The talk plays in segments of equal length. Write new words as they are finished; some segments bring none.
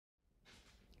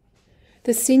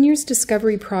The Seniors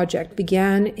Discovery Project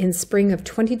began in spring of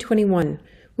 2021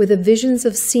 with the visions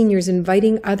of seniors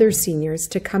inviting other seniors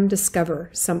to come discover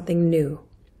something new.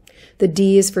 The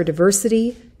D is for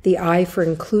diversity, the I for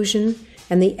inclusion,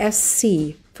 and the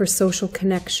SC for social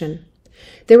connection.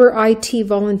 There were IT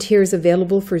volunteers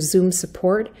available for Zoom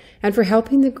support and for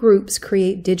helping the groups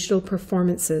create digital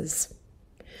performances.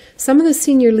 Some of the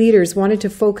senior leaders wanted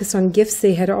to focus on gifts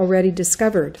they had already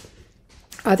discovered.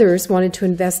 Others wanted to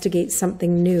investigate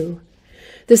something new.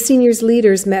 The seniors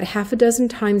leaders met half a dozen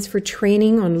times for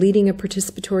training on leading a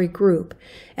participatory group,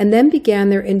 and then began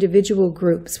their individual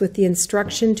groups with the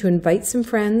instruction to invite some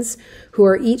friends who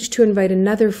are each to invite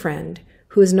another friend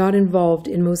who is not involved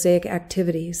in Mosaic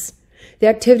activities. The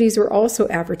activities were also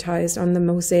advertised on the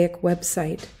Mosaic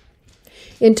website.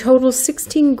 In total,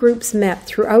 16 groups met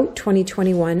throughout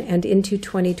 2021 and into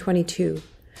 2022.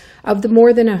 Of the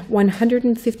more than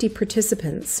 150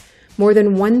 participants, more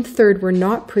than 1/3 were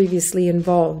not previously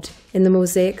involved in the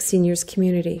Mosaic seniors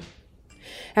community.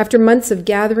 After months of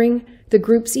gathering, the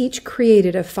groups each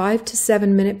created a 5 to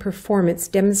 7 minute performance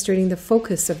demonstrating the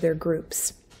focus of their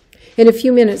groups. In a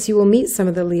few minutes, you will meet some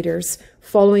of the leaders,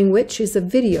 following which is a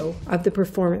video of the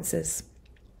performances.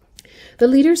 The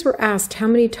leaders were asked how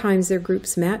many times their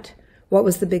groups met, what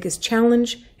was the biggest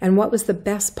challenge, and what was the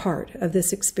best part of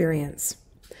this experience.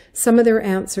 Some of their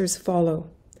answers follow.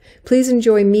 Please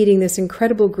enjoy meeting this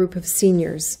incredible group of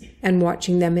seniors and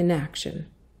watching them in action.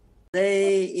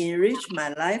 They enrich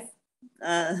my life.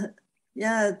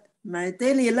 My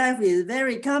daily life is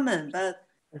very common, but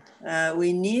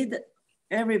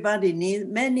everybody needs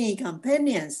many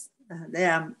companions. They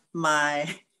are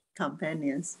my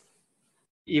companions.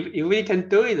 If we can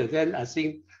do it, then I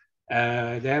think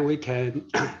then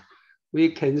we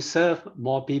can serve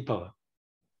more people.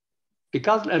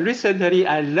 Because recently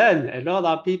I learned a lot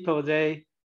of people, they,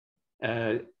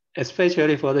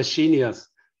 especially for the seniors,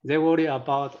 they worry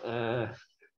about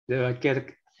they will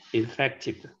get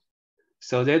infected.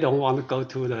 So they don't want to go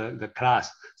to the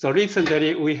class. So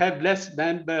recently we have less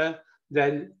members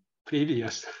than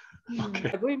previous.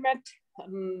 Okay. We met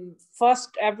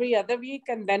first every other week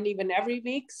and then even every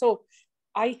week. So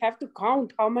I have to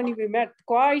count how many we met,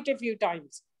 quite a few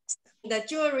times. The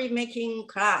jewelry making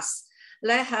class,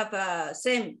 they have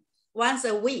same once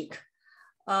a week.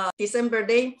 December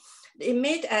day, they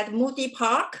meet at Moody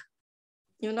Park,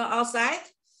 outside.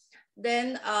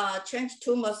 Then change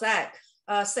to Mosaic,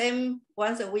 same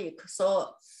once a week.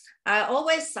 So I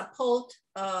always support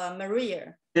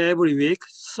Maria. Every week.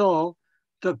 So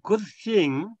the good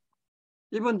thing,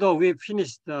 even though we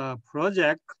finished the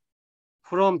project,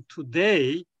 from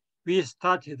today, we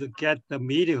started to get the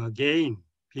meeting again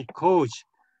because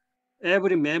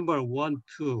every member wants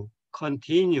to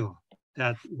continue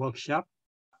that workshop.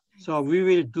 So we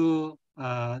will do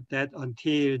that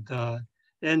until the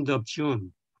end of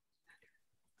June.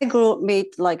 The group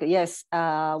meet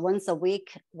once a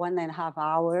week, 1.5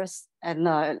 hours. And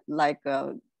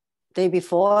day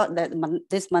before that,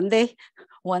 this Monday,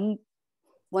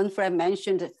 one friend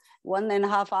mentioned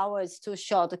 1.5 hours is too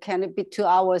short. Can it be 2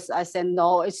 hours? I said,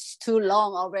 no, it's too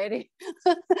long already.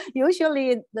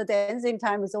 Usually the dancing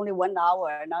time is only 1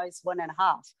 hour. Now it's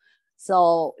 1.5.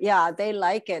 So yeah, they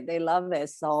like it. They love it.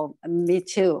 So me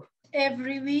too.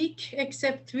 Every week,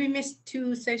 except we missed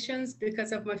 2 sessions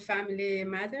because of my family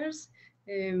matters.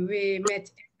 We met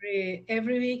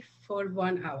every week for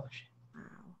 1 hour.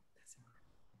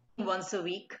 Once a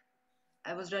week.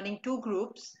 I was running 2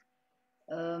 groups.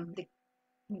 The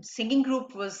singing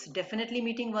group was definitely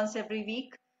meeting once every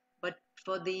week, but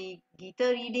for the Gita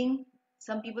reading,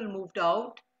 some people moved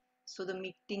out, so the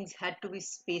meetings had to be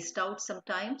spaced out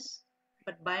sometimes,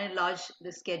 but by and large,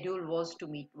 the schedule was to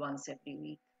meet once every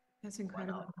week. That's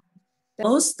incredible.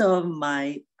 Most of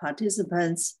my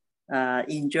participants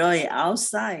enjoy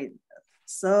outside.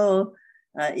 So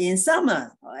in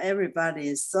summer, everybody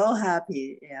is so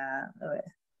happy. Yeah.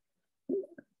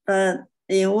 But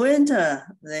in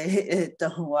winter, they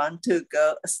don't want to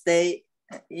stay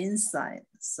inside.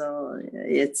 So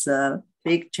it's a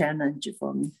big challenge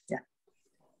for me. Yeah.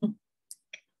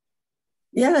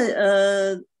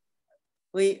 Yeah,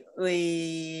 we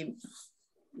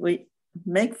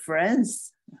make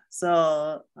friends.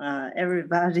 So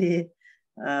everybody,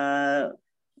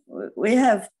 we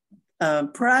have a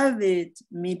private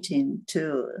meeting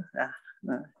to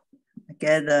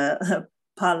get a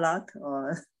potluck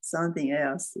or something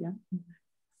else. Yeah.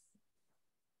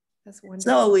 That's wonderful.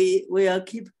 So we will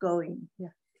keep going.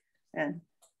 Yeah. And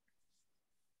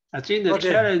I think the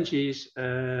challenge is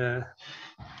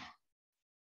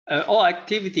all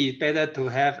activity better to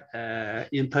have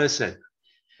in person.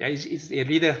 Yeah, it's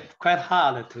really quite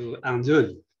hard to on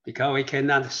Zoom because we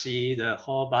cannot see the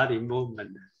whole body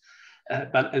movement.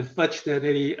 But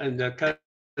unfortunately, in the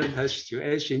current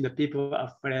situation, the people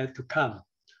are afraid to come.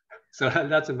 So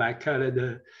that's my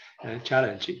current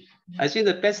challenge. I think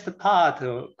the best part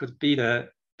could be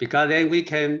because then we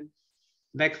can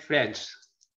make friends.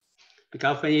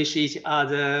 Because when you see each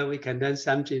other, we can learn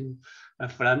something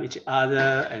from each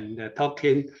other and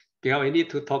talking. Because we need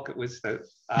to talk with the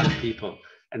other people,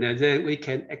 and then we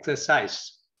can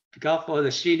exercise. Because for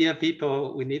the senior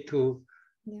people, we need to,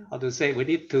 how to say, we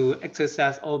need to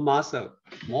exercise all muscle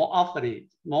more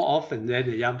often than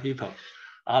the young people.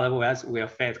 Otherwise, we are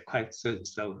fat quite soon.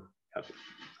 So,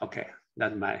 okay,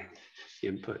 that's my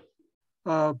input.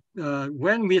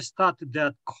 When we started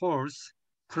that course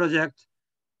project,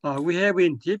 we have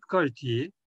in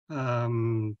difficulty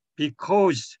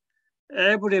because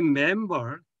every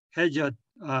member has a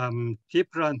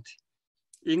different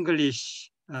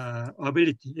English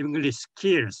ability, English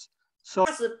skills. So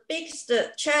the biggest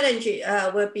challenge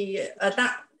will be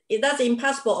that's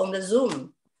impossible on the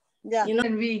Zoom. Yeah. You know,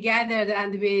 and we gathered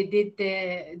and we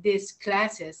did these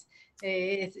classes,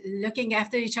 looking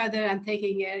after each other and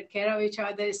taking care of each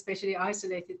other, especially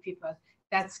isolated people.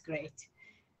 That's great.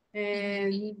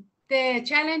 And the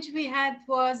challenge we had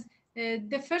was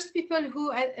the first people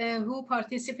who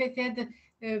participated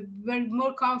were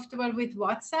more comfortable with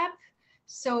WhatsApp.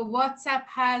 So WhatsApp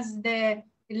has the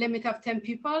limit of 10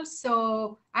 people.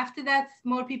 So after that,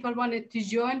 more people wanted to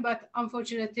join, but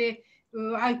unfortunately,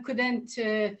 I couldn't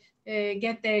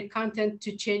get their content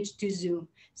to change to Zoom.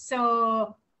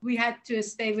 So we had to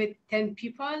stay with 10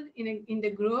 people in the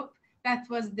group. That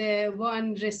was the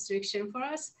one restriction for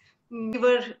us. We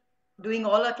were doing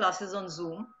all our classes on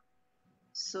Zoom.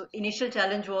 So initial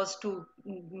challenge was to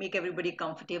make everybody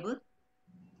comfortable.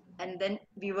 And then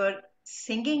we were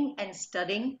singing and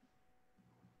studying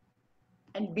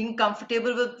and being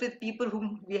comfortable with people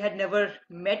whom we had never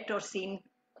met or seen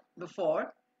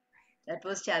before. That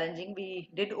was challenging.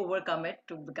 We did overcome it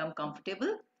to become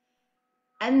comfortable.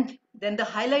 And then the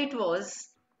highlight was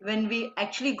when we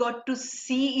actually got to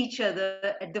see each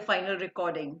other at the final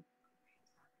recording.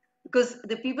 Because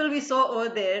the people we saw over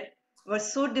there were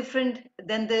so different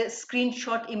than the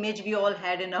screenshot image we all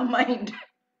had in our mind.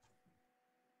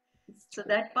 So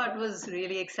that part was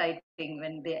really exciting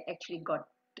when they actually got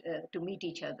to meet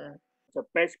each other. The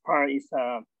best part is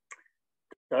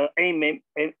the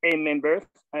A members,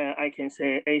 I can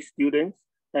say A students,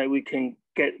 that we can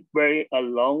get very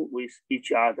along with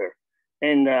each other.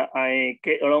 And I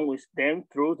get along with them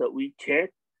through the WeChat.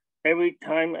 Every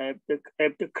time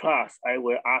after class, I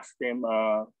will ask them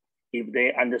if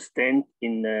they understand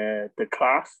in the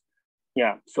class.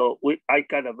 Yeah, so I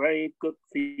got a very good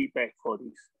feedback for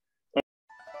this.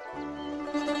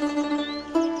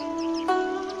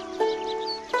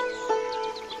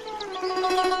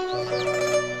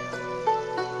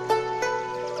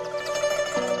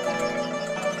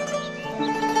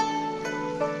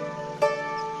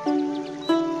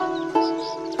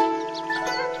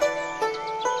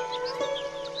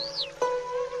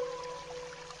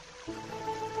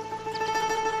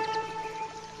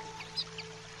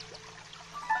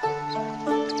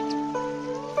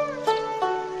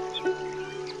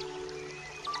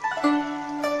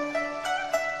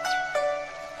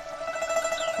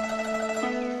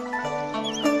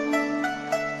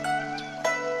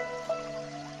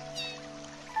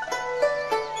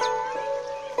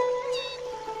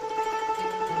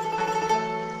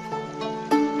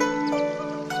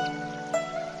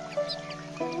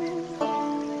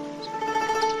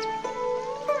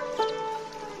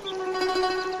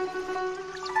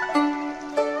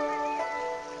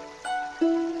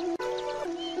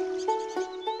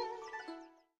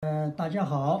大家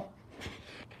好，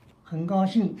很高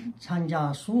兴参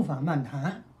加书法漫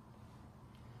谈。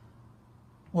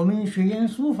我们学研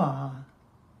书法，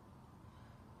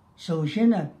首先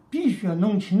呢，必须要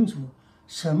弄清楚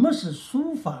什么是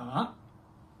书法。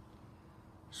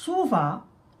书法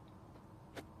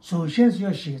首先是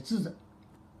要写字的，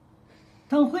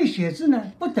但会写字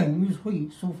呢，不等于会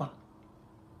书法。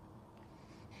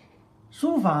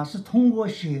书法是通过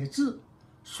写字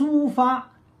抒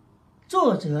发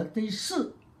作者对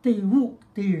事、对物、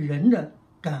对人的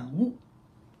感悟，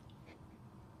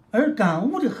而感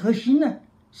悟的核心呢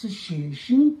是写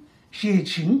心、写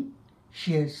情、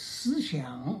写思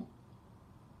想。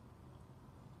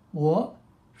我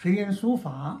学研书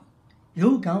法，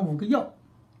有感5个要，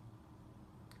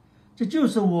这就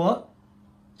是我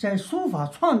在书法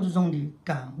创作中的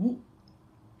感悟。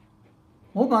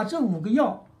我把这5个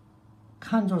要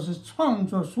看作是创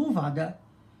作书法的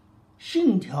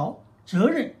信条、责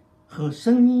任和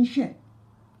生命线，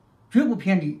绝不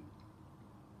偏离。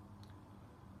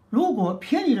如果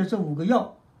偏离了这5个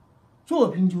要，作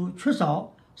品就缺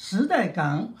少时代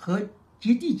感和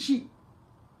接地气，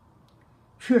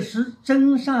缺失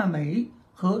真善美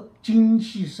和精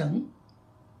气神，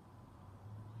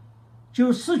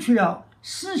就失去了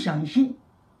思想性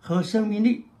和生命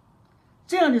力。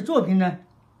这样的作品呢，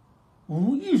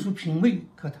无艺术品味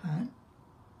可谈。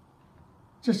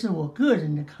这是我个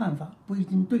人的看法，不一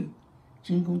定对，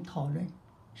仅供讨論。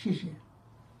謝謝。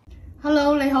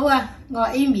Hello， 你好啊，我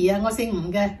係 Amy 啊，我姓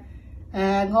吳嘅。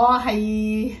我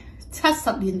係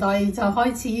70年代就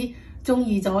開始中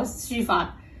意咗書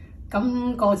法，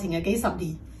咁過程係幾十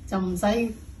年，就唔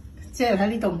使即係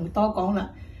喺呢度唔多講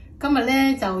啦。今日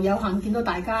咧就有幸見到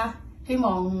大家，希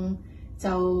望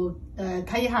就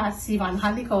睇下示範下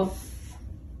呢個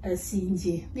善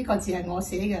字，呢個字係我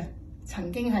寫嘅，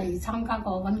曾經係參加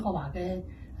過溫哥華嘅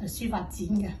書法展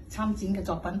嘅參展嘅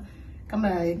作品。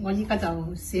咁我依家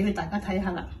就寫俾大家睇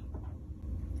下啦。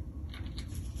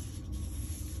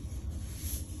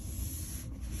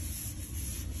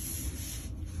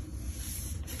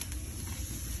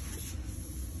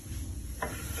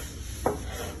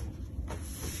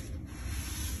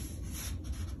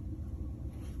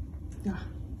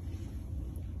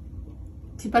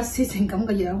支筆寫成咁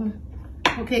嘅樣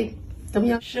 ，OK， 咁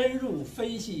樣。深入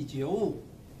分析觉悟，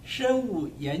深入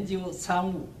研究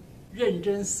参悟，认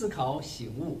真思考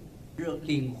醒悟，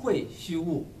领会虚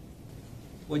悟。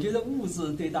我觉得"悟"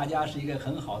字对大家是一个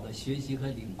很好的学习和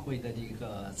领会的这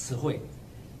个词汇。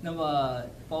那么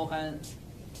包含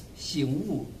醒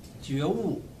悟、觉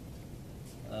悟、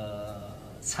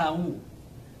参悟，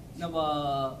那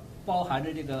么包含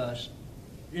着这个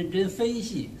认真分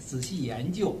析、仔细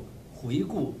研究、回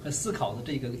顾和思考的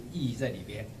这个意义在里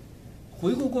边。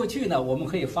回顾过去呢，我们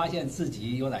可以发现自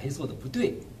己有哪些做的不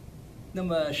对；那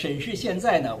么审视现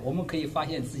在呢，我们可以发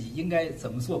现自己应该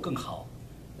怎么做更好。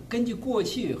根据过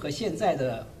去和现在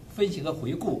的分析和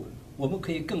回顾，我们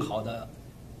可以更好的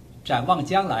展望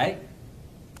将来，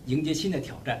迎接新的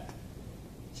挑战。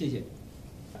谢谢。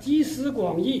集思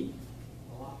广益，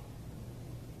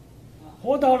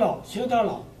活到老学到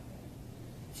老。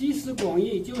集思广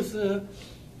益就是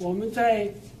我们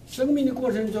在生命的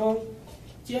过程中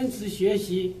坚持学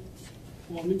习，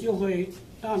我们就会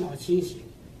大脑清醒。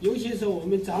尤其是我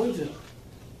们长者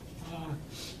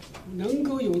能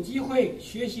够有机会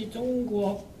学习中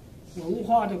国文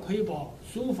化的瑰宝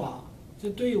书法，这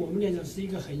对于我们来讲是一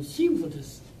个很幸福的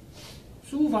事。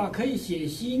书法可以写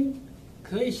心，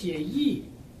可以写意，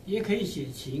也可以写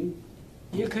情，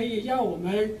也可以让我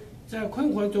们在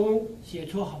困惑中写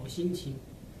出好心情。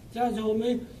这样子我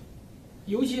们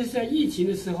尤其是在疫情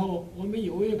的时候，我们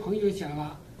有位朋友讲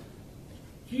啊，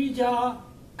居家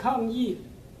抗疫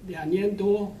2年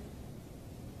多，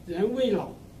人未老，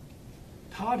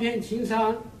踏遍青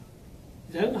山，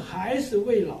人还是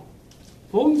未老，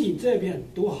风景这边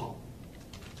多好。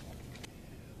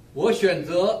我选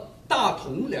择"大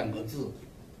同"2个字，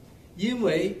因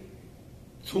为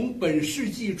从本世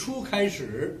纪初开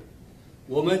始，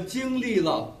我们经历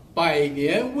了100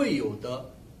年未有的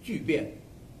巨变，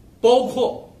包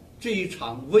括这一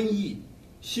场瘟疫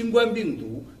新冠病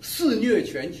毒肆虐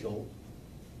全球。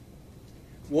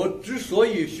我之所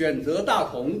以选择大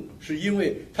同，是因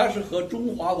为它是和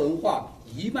中华文化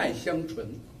一脉相承。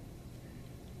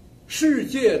世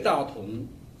界大同，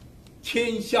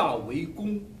天下为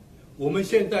公。我们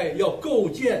现在要构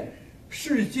建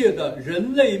世界的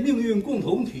人类命运共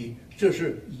同体，这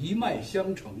是一脉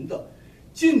相承的。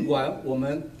尽管我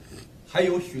们还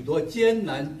有许多艰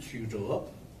难曲折，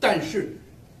但是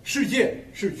世界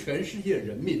是全世界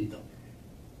人民的，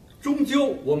终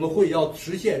究我们会要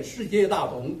实现世界大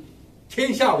同，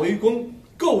天下为公，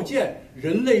构建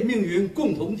人类命运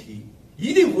共同体，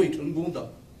一定会成功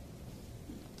的。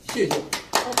谢谢。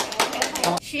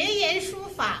学研书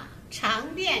法，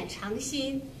常练常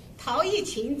新，陶艺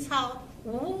情操，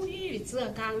无欲则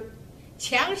刚，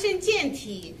强身健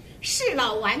体，视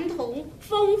老顽童，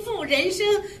丰富人生，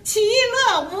其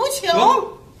乐无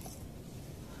穷。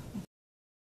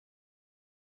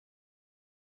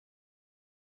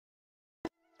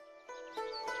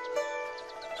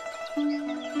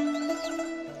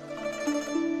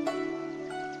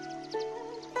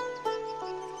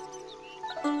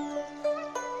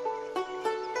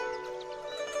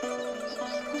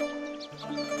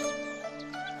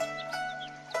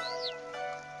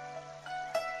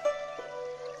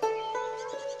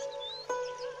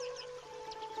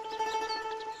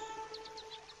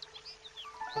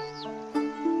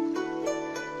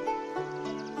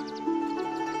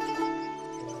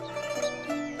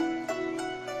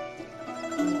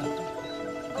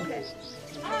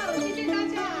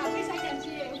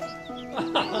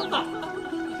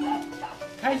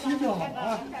开心就好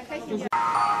啊。开心。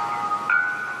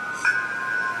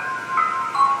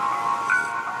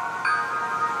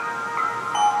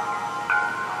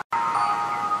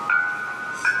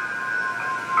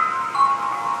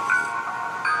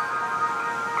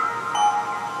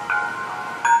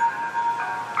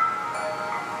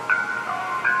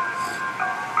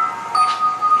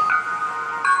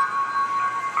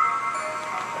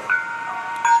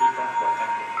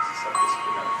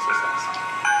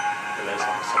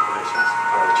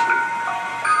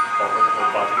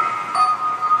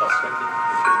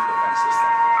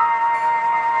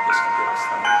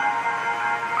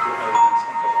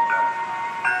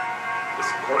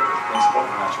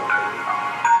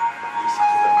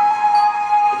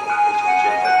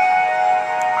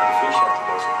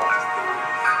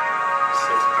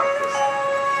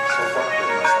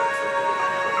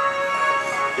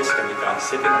This can be done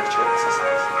sitting or chair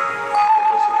exercise. For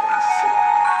those who can sit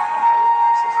and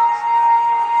exercise.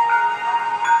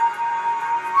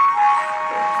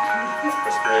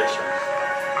 Respiration.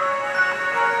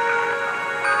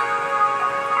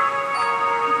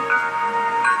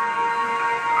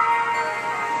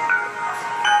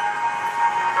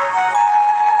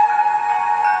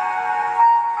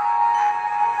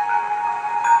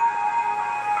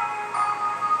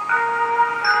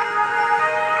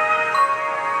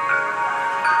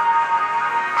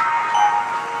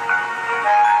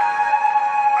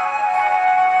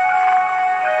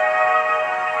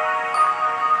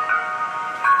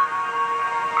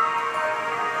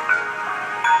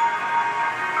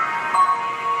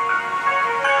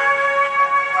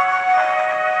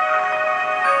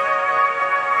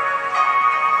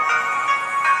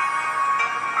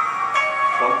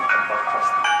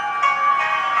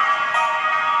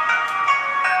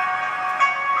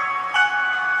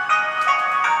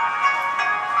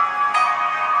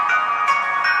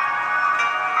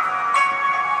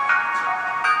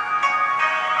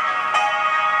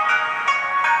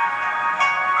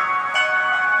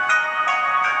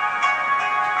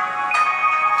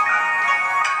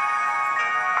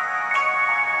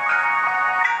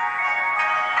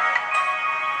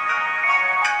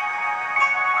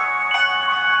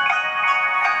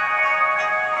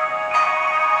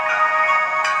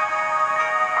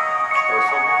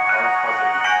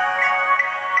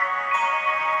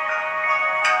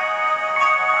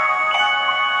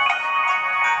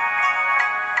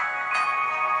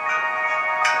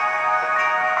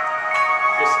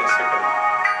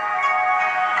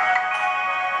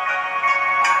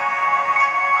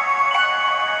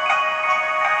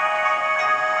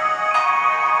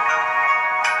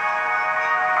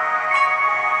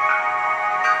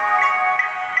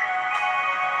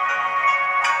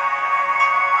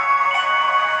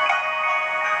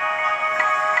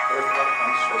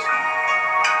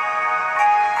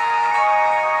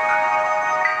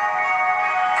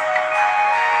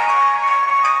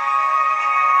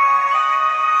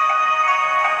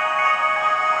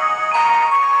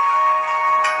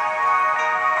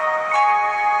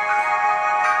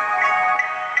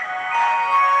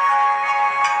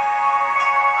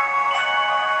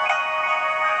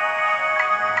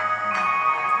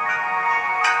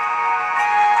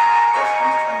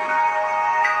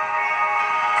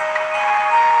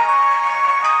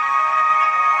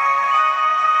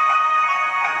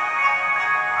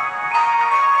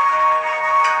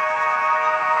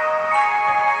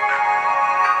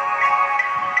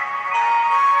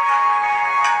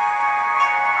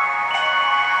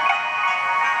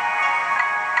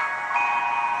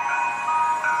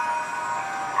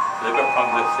 Liver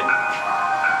from lifting.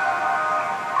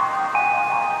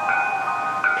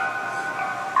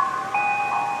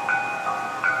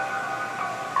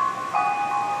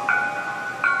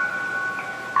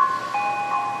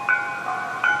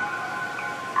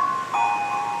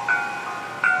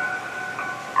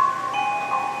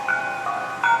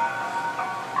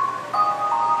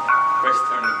 Breast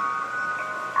turning.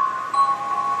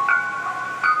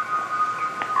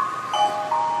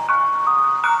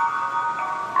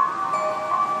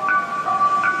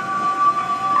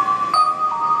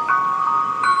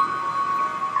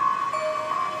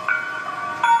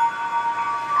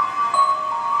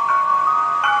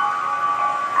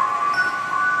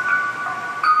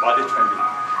 Body trembling.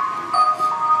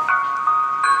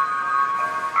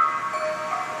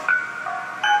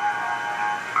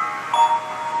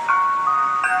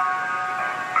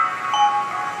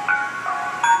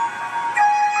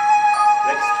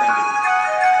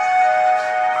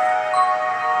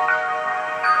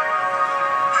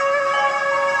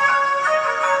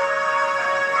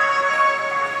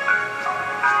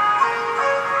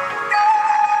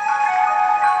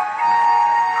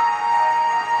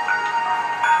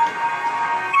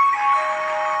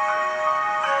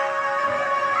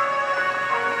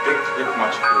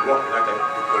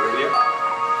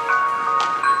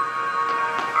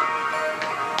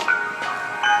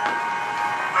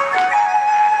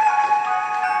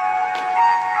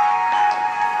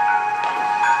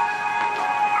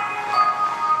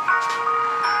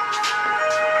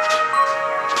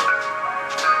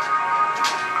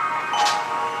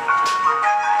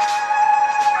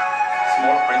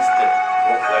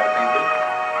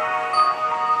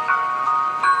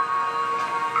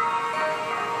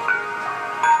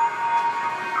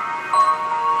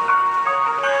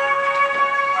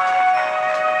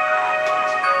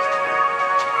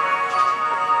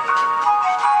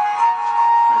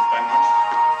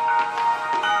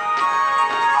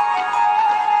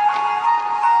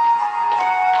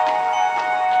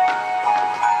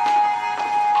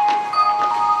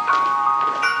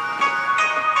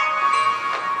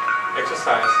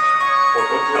 在火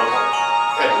锅调料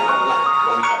在里面溶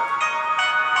的。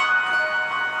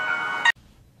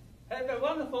Have a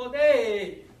wonderful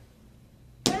day.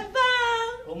 Have fun.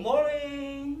 Good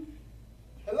morning.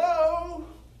 Hello.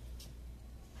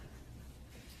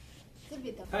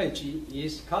 Tai Chi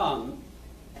is calm.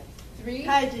 3.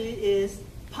 Tai Chi is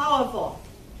powerful.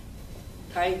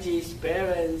 Tai Chi is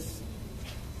balance.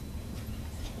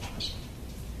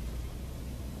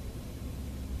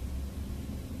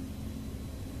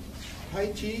 Tai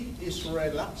Chi is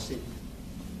relaxing.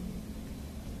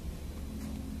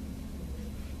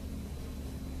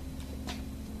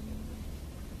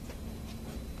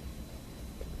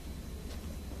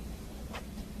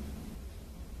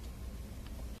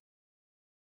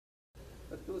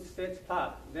 The two straight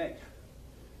part neck.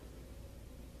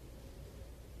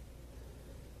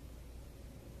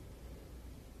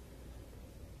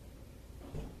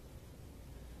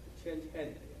 Change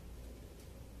hand.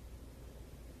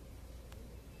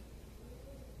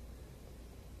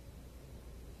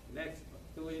 Next,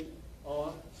 doing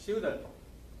all shoulder.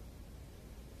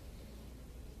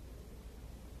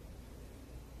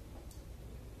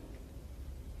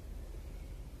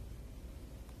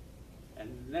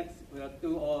 And next, we'll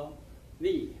do all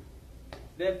knee.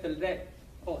 Left leg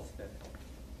post.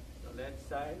 The left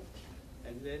side,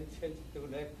 and then change to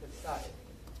left side.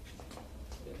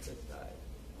 Left side.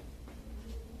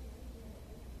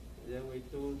 Then we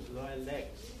do lower leg.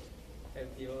 Have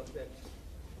your leg.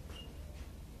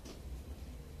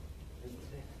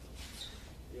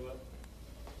 Your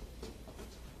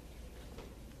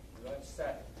right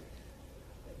side.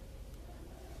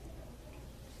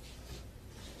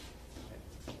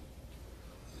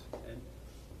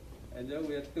 And then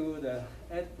we'll do the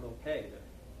head blockade.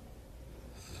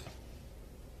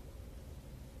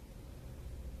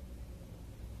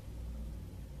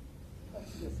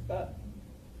 Touch the spot.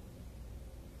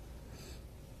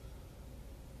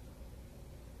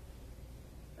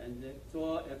 And then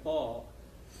draw a ball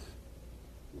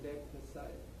left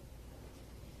side.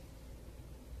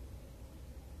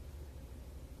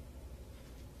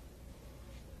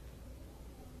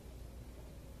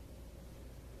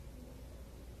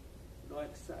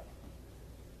 Right side.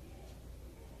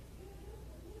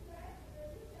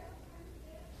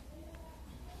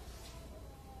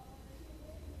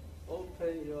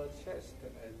 Open your chest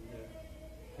and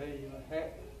turn your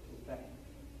head to back.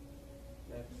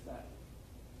 Left side.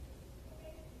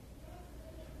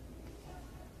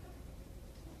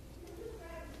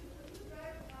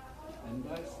 And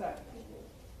right side.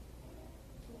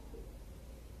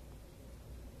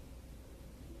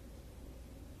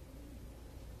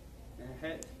 And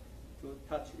head to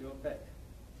touch your back.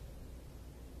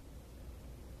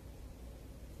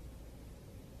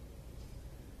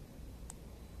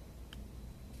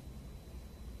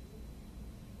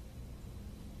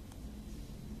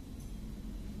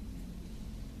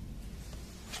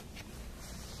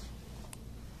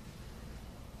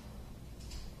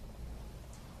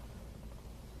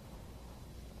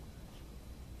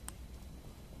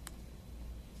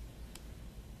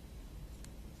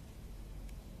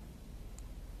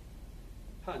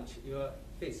 Punch your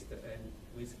fist and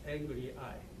with angry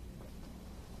eye.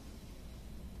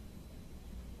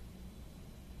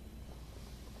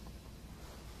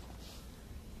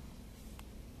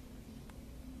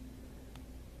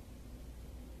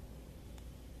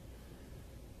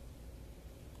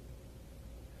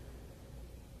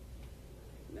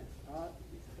 Next part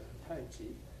is the Tai Chi.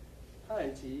 Tai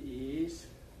Chi is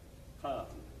calm.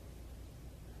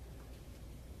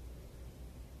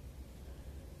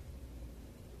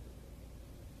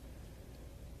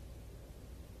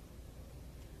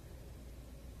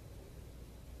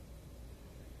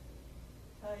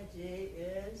 Tai Chi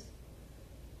is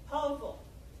powerful.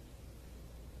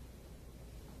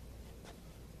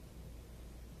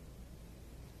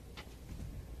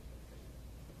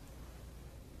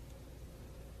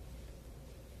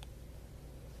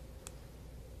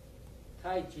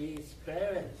 Tai Chi is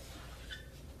balance.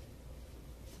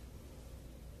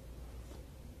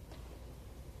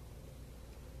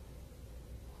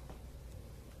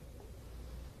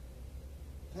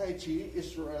 Tai Chi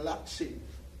is relaxing.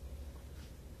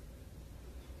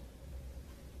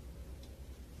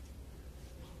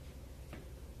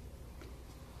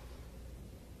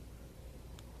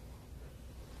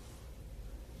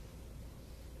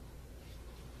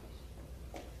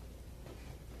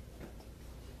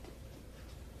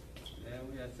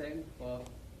 And we are thankful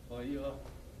for your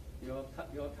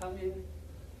coming.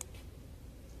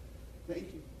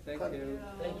 Thank you. Thank you.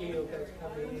 Thank you for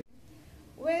coming.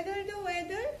 Whether the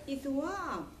weather is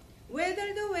warm,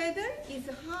 whether the weather is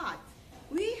hot,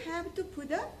 we have to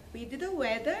put up with the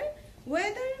weather,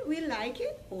 whether we like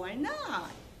it or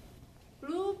not.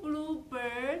 Blue, blue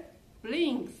bird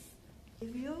blinks.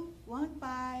 If you want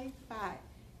buy, buy.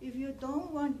 If you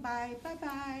don't want buy,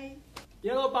 bye-bye.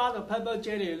 Yellow bottle, purple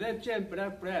jelly, red jam,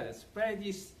 black bread. Spread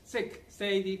it thick,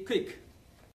 say it quick.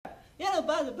 Yellow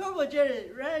bottle, purple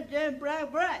jelly, red jam,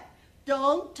 black bread.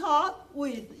 Don't talk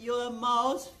with your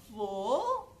mouth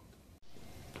full.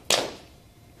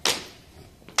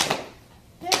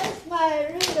 Here's my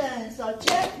ribbon, so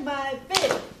check my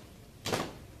bit.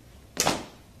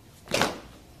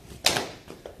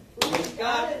 We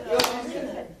got your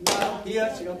ribbon, now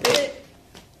here's your bit.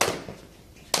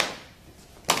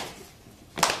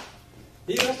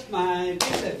 Here's my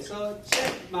ribbon, so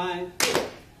check my bit.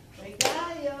 We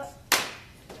got your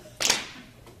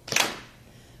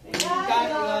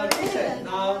ribbon,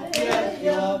 now here's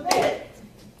your bit.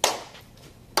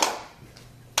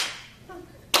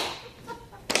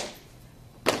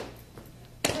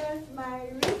 Here's my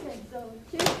ribbon, so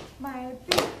check my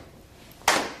bit.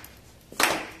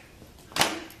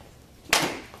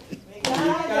 We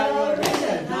got your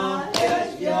ribbon, now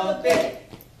here's your bit.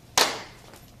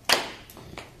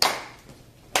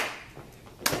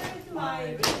 Here's my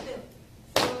ribbon,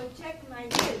 so check my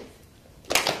bit.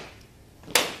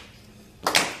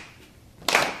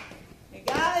 We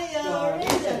got your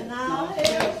ribbon, now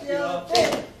here's your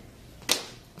bit.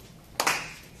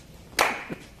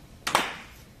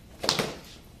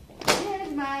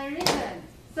 Here's my ribbon,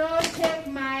 so check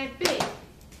my bit.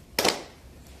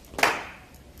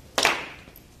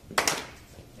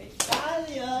 We got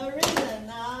your ribbon,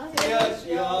 now here's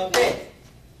your bit.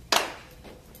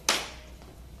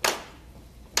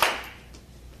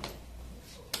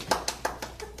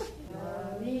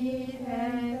 Love me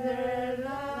tender,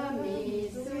 love me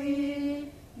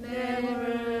sweet,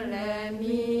 never let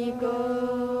me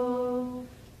go.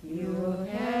 You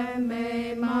have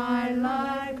made my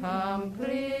life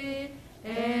complete,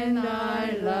 and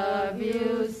I love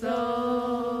you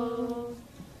so.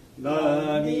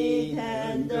 Love me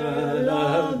tender,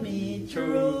 love me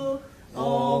true,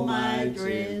 all my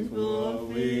dreams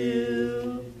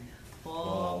fulfill.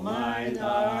 For my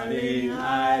darling,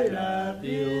 I love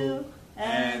you,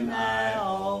 and I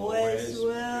always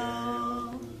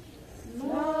will.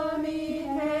 Love me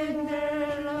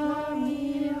tender, love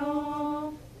me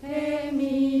long, take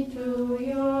me to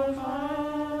your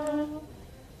heart.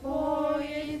 For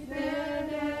it's there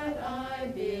that I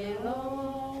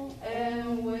belong,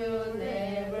 and will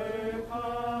never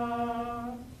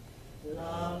part.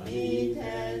 Love me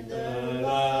tender,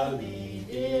 love me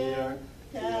dear,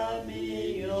 tell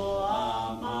me you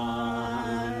are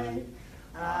mine.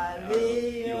 I'll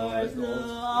be yours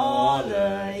through all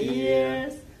the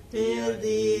years, till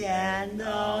the end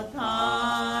of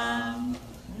time.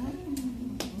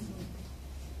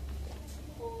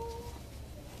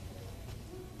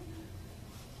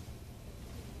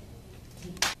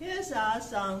 Here's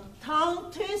some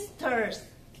tongue twisters.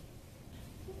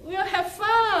 We'll have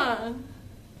fun.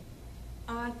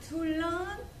 To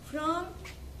learn from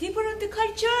different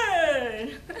culture.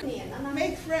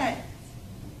 Make friends.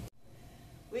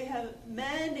 We have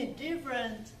many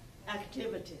different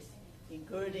activities,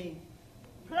 including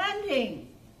planting,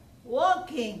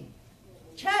 walking,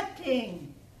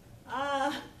 chatting,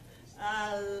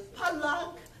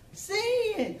 potluck,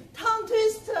 singing, tongue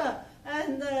twister,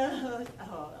 and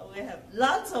we have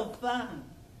lots of fun.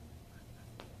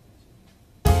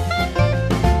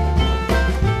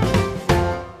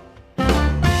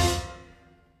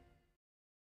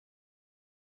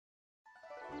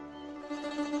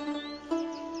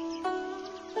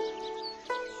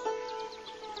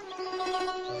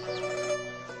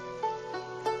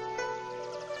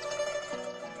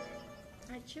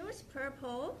 I choose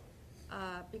purple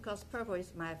because purple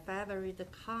is my favorite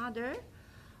color.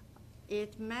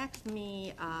 It makes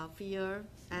me feel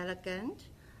elegant,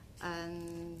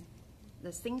 and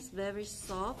the things very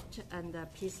soft and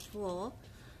peaceful.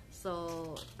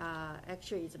 So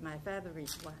actually, it's my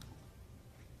favorite one.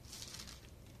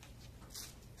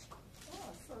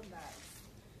 Oh, so nice.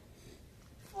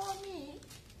 For me,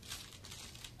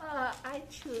 I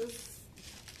choose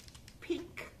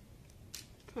pink,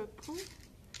 purple,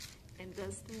 and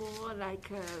that's more like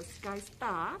sky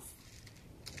stars.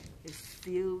 It's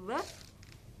silver.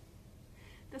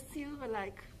 The silver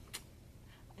like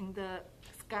in the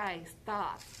sky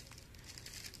stars.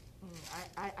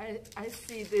 I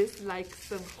see this like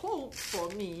some hope for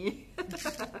me.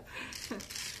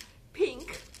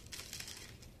 Pink,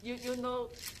 you know,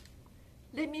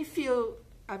 let me feel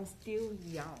I'm still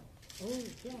young Oh,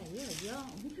 yeah, you're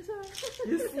young.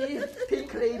 You see,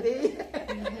 pink lady.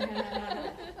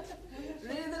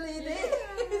 Red lady.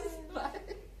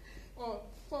 Oh,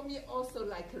 for me also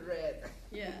like red.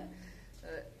 Yeah.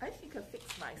 I think I fix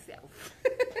myself.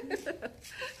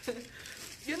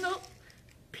 You know,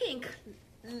 pink,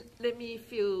 let me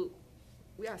feel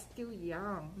we are still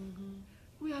young.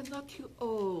 We are not too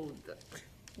old.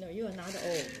 No, you are not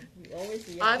old. You're always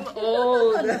young. I'm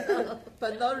old,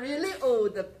 but not really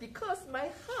old because my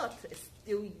heart is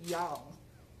still young.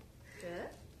 Yeah?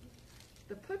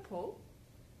 The purple,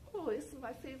 oh, it's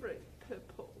my favorite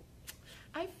purple.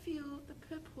 I feel the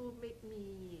purple make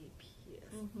me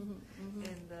peace.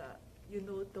 And you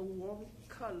know, the warm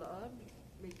color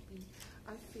make me,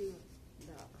 I feel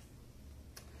love.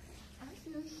 I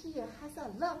feel here has a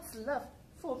love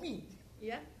for me.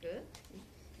 Yeah, good.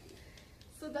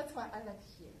 So that's why I like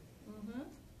here.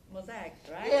 Mosaic,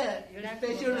 right? Yeah, you like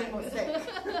especially Mosaic.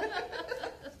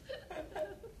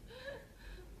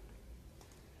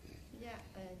 Yeah,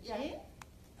 Jane,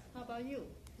 how about you?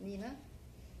 你呢？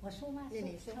我说吗？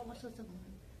你说。我说什么？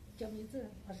叫名字，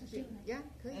我是静蕾。呀，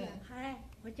可以啊。嗨，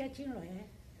我叫静蕾，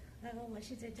我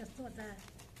现在就坐在。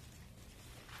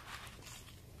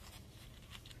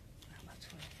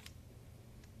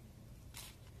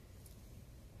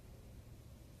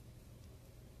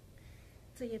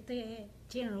这一对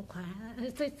金耳环，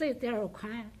这对耳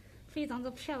环非常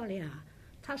的漂亮，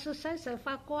它是闪闪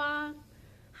发光，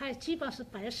还基本是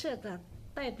白色的，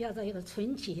代表着一个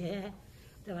纯洁，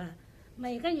对吧？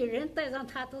每个女人戴上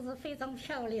它都是非常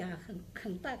漂亮，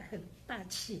很大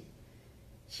气。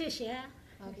谢谢。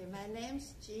Okay, my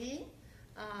name's Jean.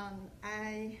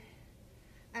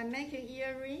 I'm making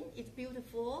earring. It's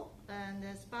beautiful and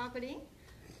sparkling.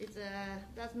 It's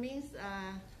that means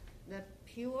the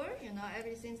pure, you know,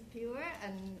 everything's pure,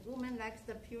 and woman likes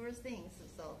the pure things.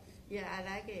 So yeah, I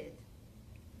like it.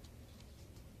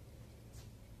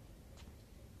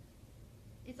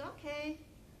 It's okay.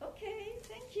 Okay,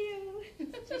 thank you.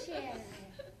 谢谢。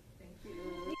Thank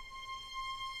you.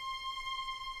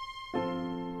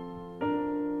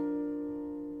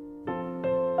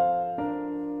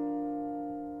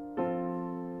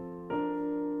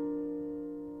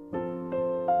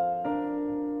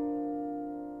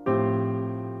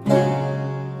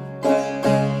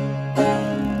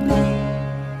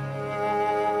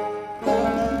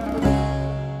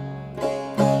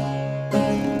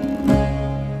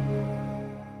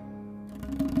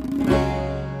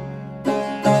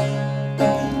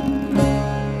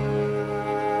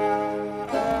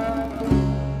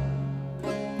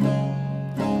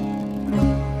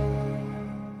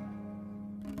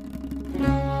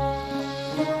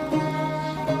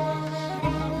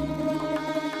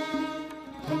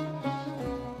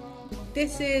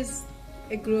 This is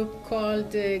a group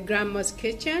called Grandma's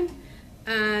Kitchen,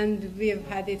 and we've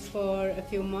had it for a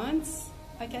few months.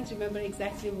 I can't remember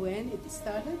exactly when it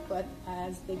started, but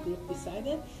as the group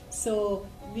decided. So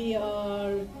we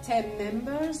are 10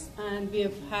 members, and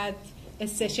we've had a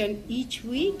session each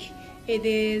week. It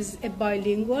is a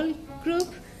bilingual group.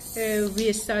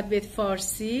 We start with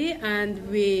Farsi, and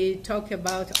we talk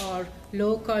about our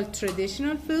local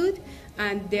traditional food,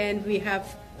 and then we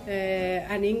have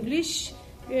an English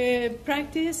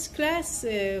practice class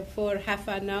for half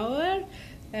an hour.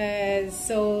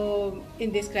 So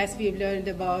in this class we've learned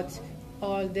about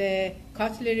all the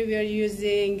cutlery we are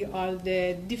using, all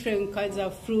the different kinds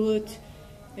of fruit,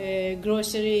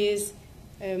 groceries,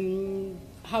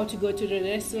 how to go to the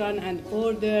restaurant and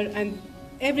order, and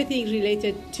everything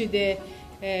related to the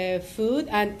food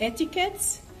and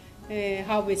etiquettes,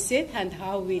 how we sit and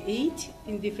how we eat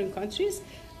in different countries.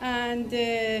 And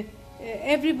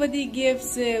everybody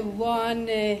gives one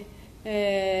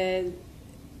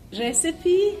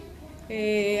recipe,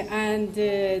 and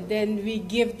then we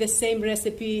give the same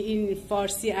recipe in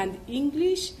Farsi and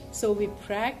English, so we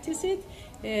practice it.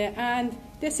 And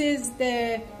this is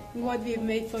what we've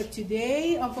made for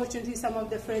today. Unfortunately, some of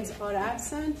the friends are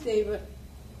absent. They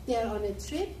are on a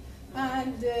trip,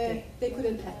 and they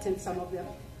couldn't attend, some of them.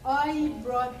 I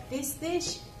brought this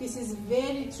dish. This is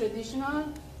very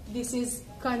traditional. This is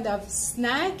kind of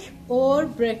snack or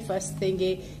breakfast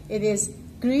thingy. It is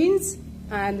greens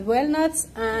and walnuts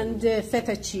and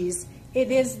feta cheese.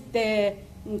 It is the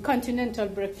continental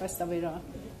breakfast of Iran.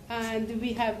 And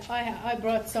we have, I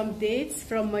brought some dates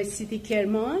from my city,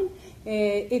 Kerman.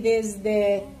 It is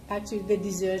actually the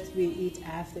dessert we eat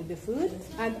after the food.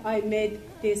 And I made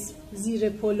this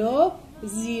zire polo.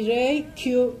 Zire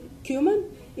cumin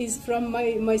is from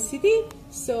my city.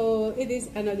 So it is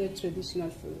another traditional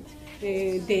food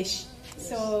dish.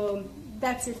 So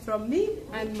that's it from me,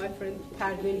 and my friend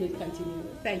Parvin will continue.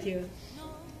 Thank you.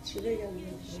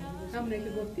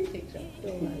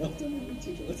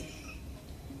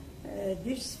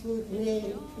 This food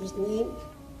name is named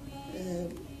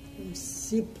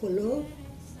Sipolo,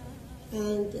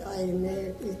 and I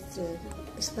made it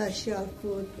special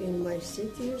food in my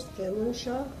city,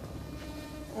 Kermanshah,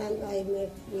 and I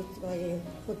made with my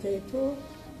potato,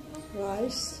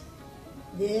 rice,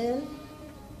 dal,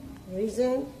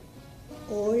 raisin,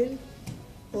 oil,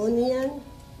 onion,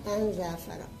 and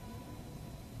zaffaran.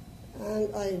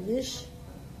 And I wish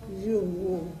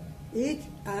you eat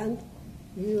and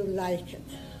you like it.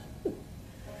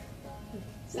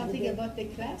 Something about the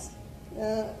class?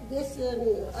 This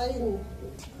I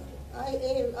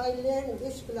learned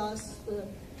this class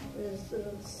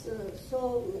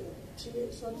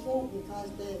something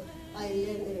because I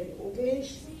learned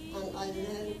English and I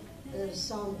learned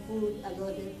some food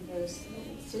another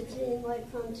city in my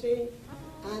country,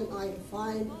 and I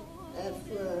find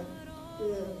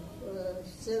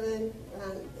 7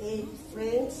 and 8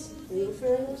 friends, new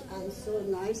friends, and so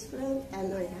nice friends,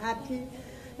 and I'm happy.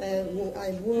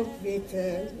 I work with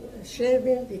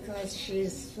Sherwin because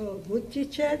she's so good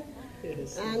teacher,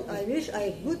 yes. And I wish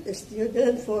I good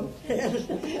student for her.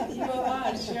 You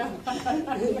are, sure.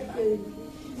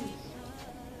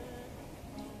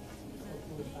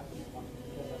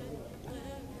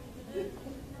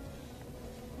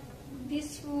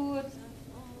 This food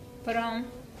from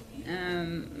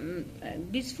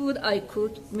this food I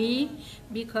cooked me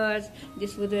because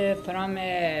this food from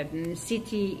a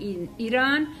city in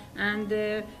Iran and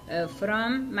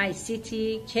from my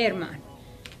city Kerman.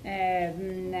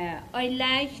 I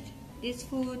liked this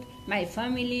food, my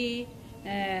family,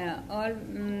 all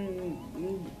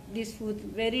this food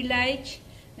very like.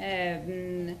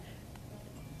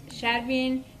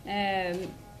 Sharvin,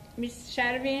 Miss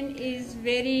Sharvin is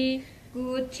very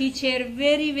good teacher,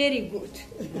 very, very good.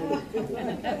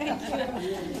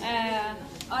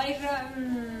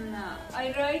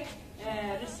 I write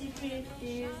recipe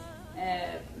is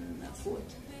food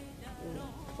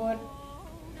for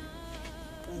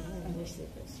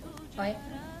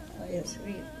yes,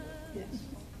 read. Yes.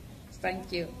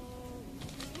 Thank you.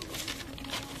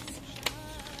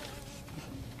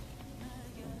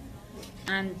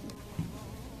 And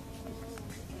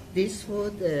this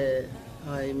food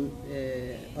I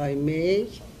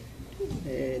make.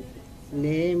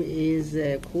 Name is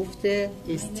kufte.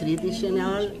 It's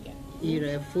traditional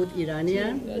food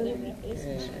Iranian.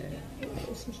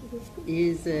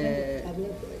 Is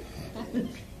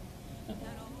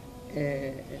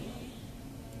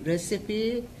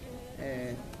recipe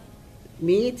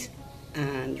meat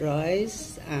and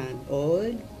rice and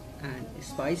oil and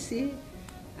spicy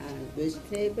and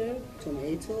vegetable,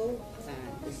 tomato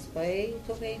and spicy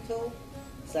tomato,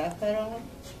 saffron.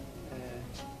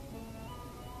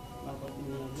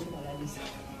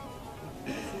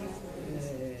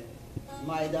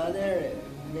 My daughter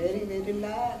very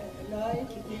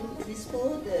like this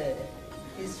food.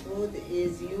 This food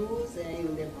is used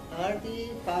in the party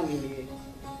family.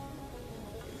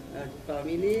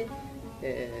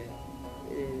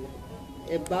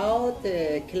 About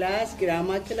class,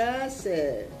 grammar class,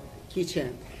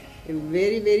 kitchen. A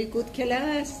very good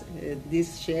class.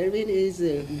 This Sherwin is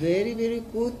a very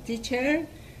good teacher.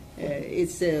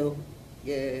 It's a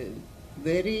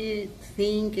very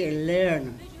think and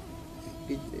learn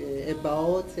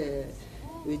about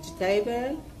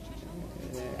vegetable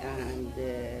and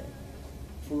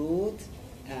fruit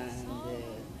and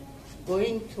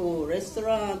going to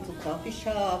restaurant, to coffee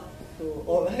shop,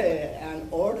 and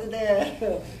order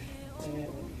there.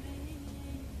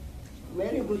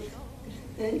 Very good.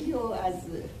 Thank you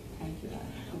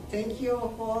Thank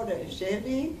you for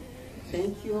sharing.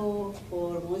 Thank you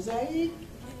for Mosaic.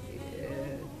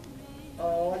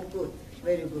 All good.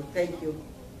 Very good. Thank you.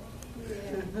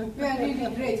 Yeah. We are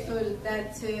really grateful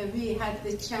that we had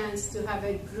the chance to have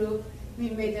a group. We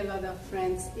made a lot of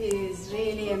friends. It is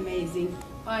really amazing.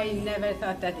 I never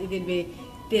thought that it would be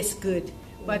this good,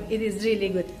 but it is really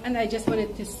good. And I just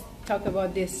wanted to talk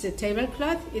about this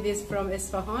tablecloth. It is from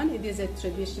Isfahan. It is a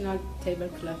traditional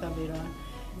tablecloth of Iran.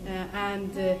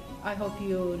 And I hope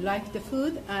you like the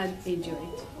food and enjoy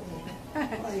it.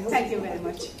 Thank you very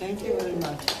much. Thank you very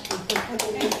much.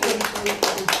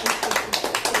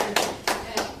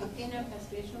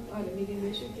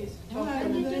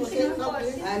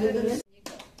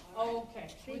 Okay.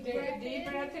 Deep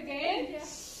breath again.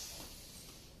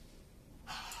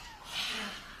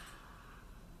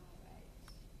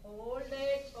 Hold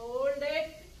it, hold it.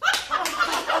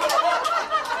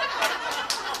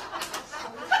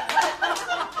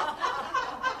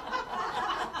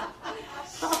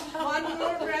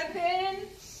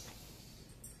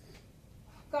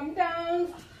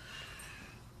 down.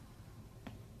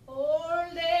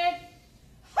 Hold it.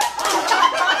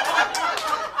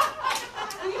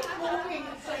 Keep moving,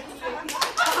 circulating.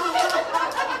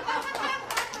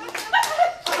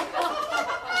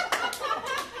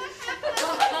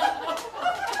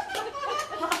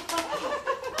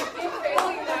 Keep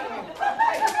facing that way.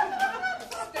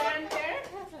 Stand there,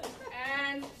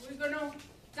 and we're gonna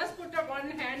just put our one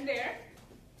hand there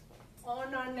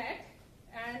on our neck,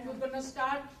 and we're gonna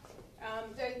start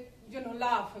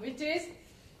laugh, which is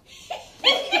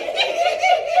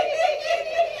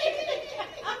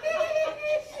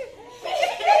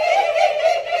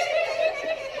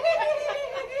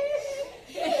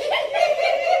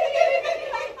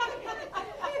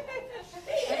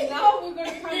and now we're going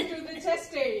to come to the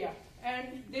chest area,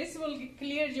 and this will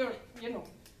clear your,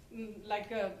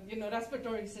 like a,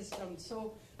 respiratory system.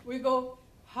 So we go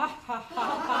ha ha ha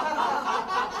ha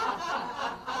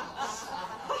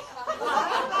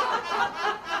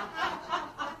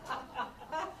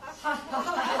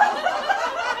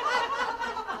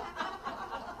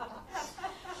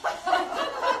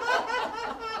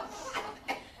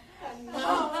and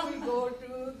now we go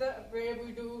to the where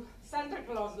we do Santa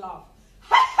Claus laugh.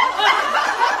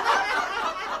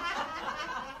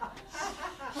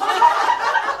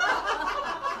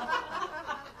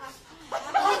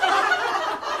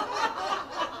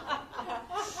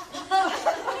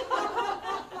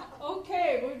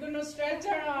 Okay, we're going to stretch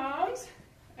our arms,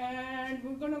 and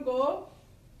we're going to go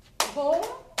ho,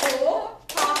 ho,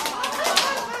 ha, ha,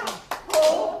 ha. Ho,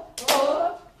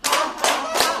 ho, ha, ha,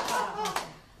 ha.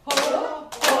 Ho,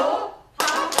 ho,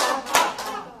 ha, ha,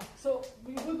 ha. So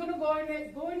we're going to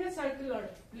go in a circular,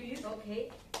 please. Okay.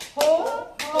 Ho,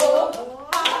 ho,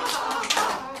 ha, ha,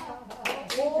 ha.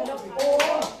 Ho, ho,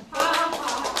 ha, ha,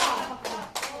 ha.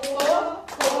 Ho,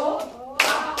 ho.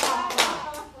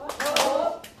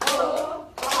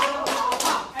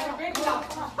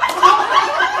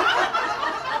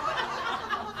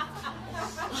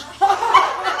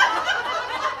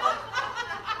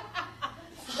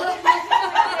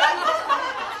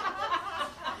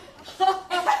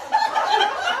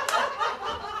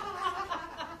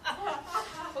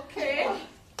 Okay.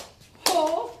 Ho,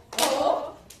 ho,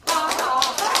 ha, ha,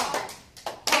 ha.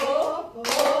 Ho, ho,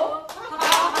 ha,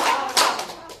 ha, ha.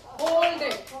 Hold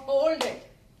it, hold it.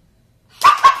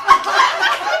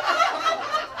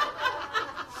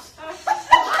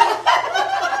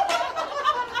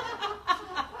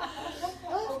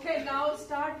 Okay, now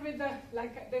start with the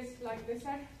like this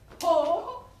side.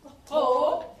 Ho,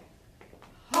 ho,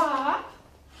 ha,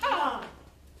 ha.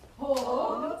 Ho,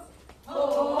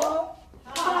 ho,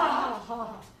 ha, ha.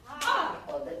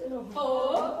 Ho,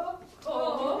 ho,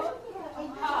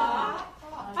 ha,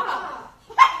 ha.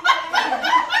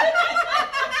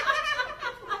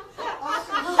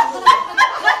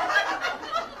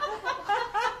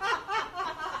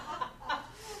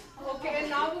 Okay,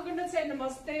 now we're going to say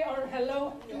namaste or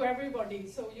hello to everybody.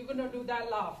 So you're going to do that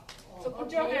laugh. So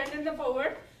put your hand in the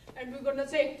forward, and we're going to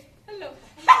say hello.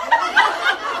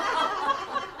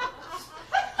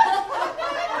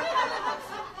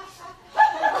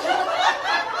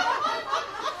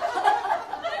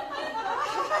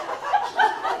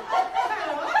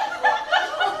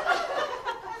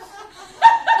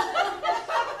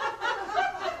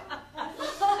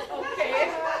 Okay,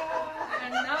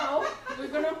 and now we're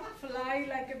going to fly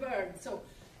like a bird. So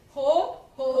ho,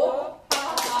 ho,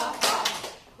 ha, ha, ha.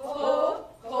 Ho,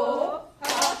 ho, ha,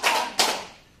 ha, ha.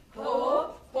 Ho,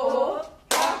 ho,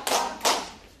 ha, ha, ha.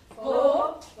 Ho,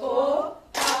 ho,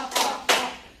 ha, ha, ha.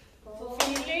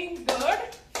 Feeling good?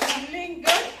 Feeling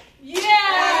good? Yeah!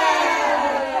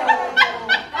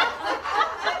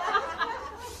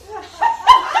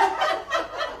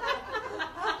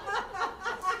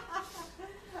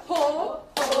 Ho,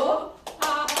 ho,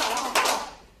 ha, ha, ha.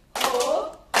 Ho,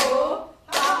 ho,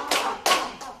 ha, ha,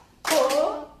 ha. Ho,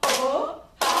 ho,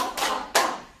 ha, ha,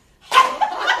 ha.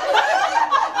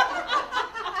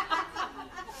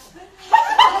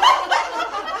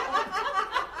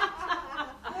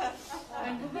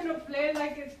 And we're going to play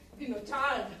like a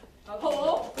child. Ho,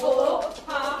 ho,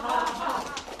 ha, ha, ha.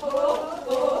 Ho,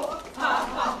 ho, ha,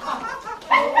 ha, ha.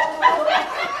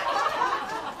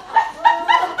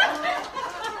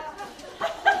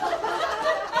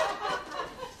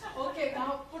 Okay,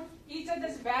 now put each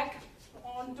other's back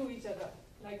onto each other,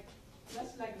 like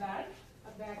just like that.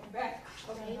 Back.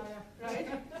 Okay, right?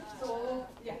 So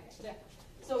yeah.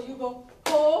 So you go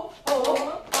ho, ho,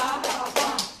 ha, ha,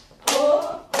 ha. Ho,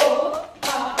 ho,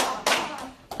 ha, ha,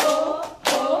 ha. Ho,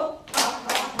 ho, ha,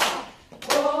 ha, ha.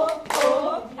 Ho, ho,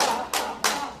 ha, ha,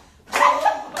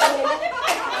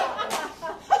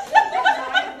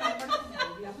 ha.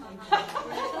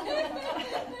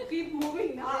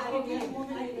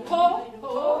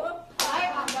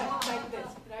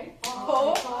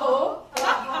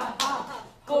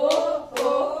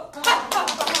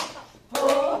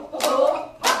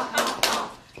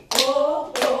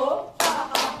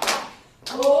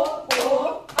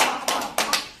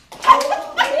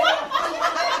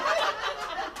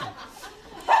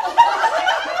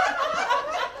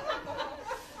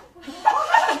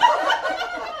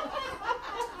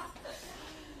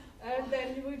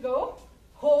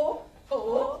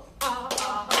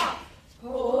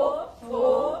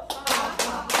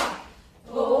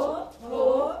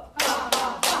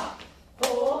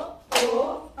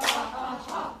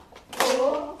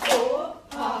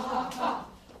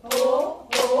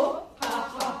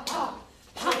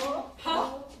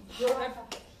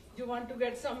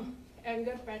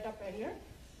 get up here.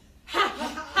 Ha ha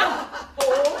ha, ho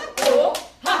ho,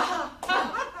 ha ha ha,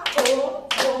 ho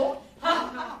ho, ha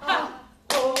ha ha,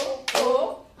 ho ho,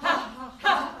 ha ha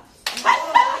ha.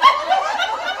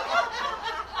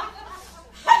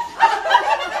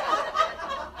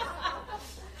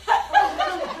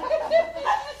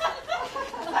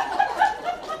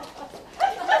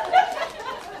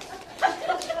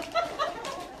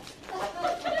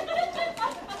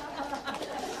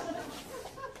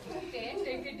 Okay,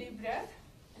 take a deep breath.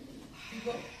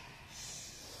 Go.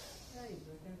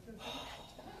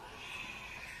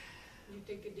 You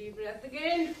take a deep breath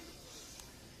again.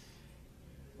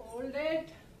 Hold it.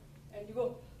 And you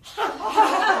go.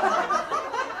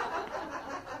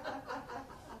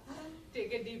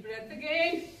 Take a deep breath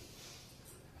again.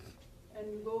 And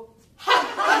you go.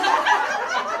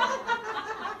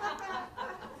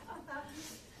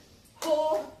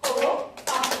 Ho, ho,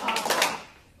 ha, ha, ha.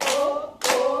 Ho,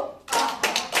 ho, ha,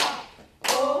 ha, ha.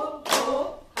 Ho, ho,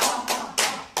 ha, ha,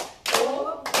 ha. Ho,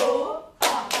 ho,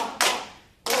 ha, ha, ha.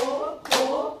 Ho, ho,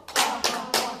 ha, ha,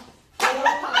 ha.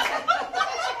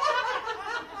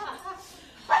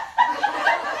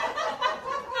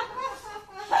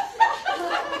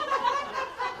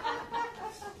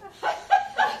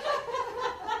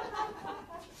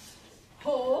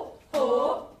 Ho, ho,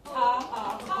 ha, ha,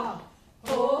 ha.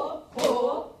 Ho, ho,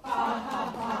 ha, ha,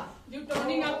 ha. You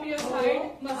turning up your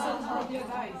side muscles of your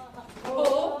thighs. Ho,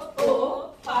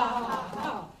 ho, ha, ha,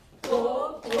 ha. Ho,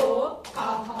 ho, ha,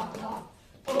 ha, ha.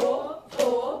 Ho, ho,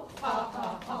 ha, ha,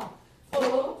 ha. Ho,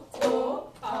 ho,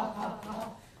 ha, ha, ha. Ho, ho, ha, ha, ha.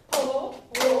 Ho,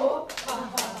 ho, ha,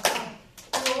 ha, ha.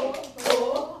 Ho, ho,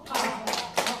 ha, ha,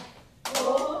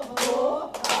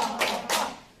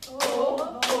 ha. Ho, ho,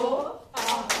 ha,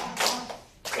 ha,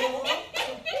 ha.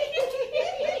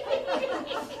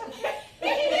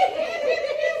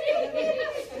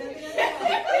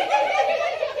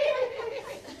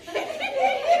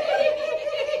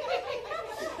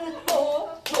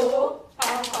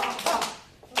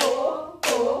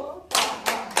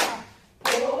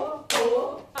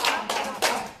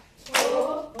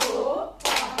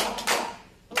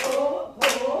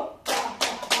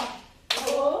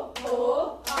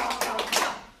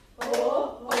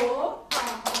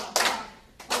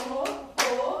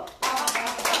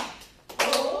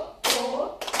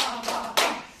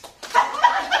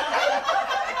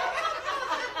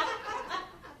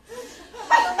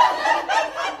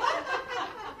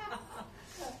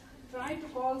 Try to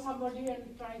call somebody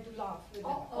and try to laugh with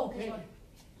them. Okay. 1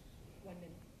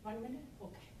 minute. 1 minute?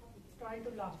 Okay. Try to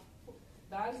laugh.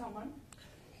 Dial someone.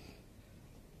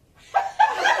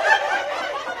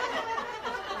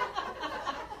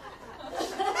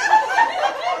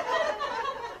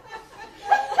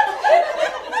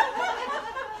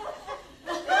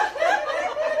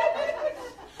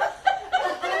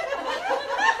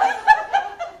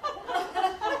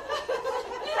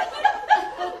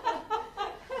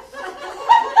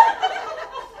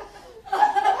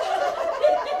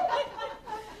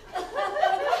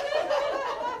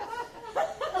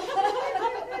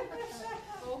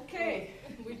 Okay,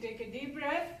 we take a deep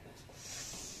breath.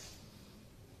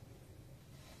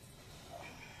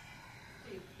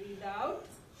 Deep breathe out.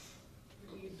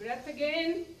 Deep breath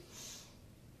again.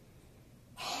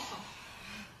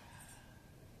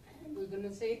 And we're going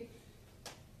to say,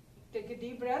 take a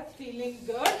deep breath, feeling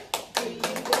good,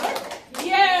 feeling good.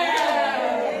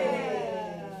 Yeah!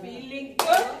 Feeling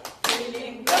good,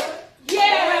 feeling good.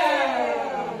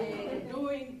 Yeah!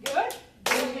 Doing good,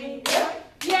 doing good.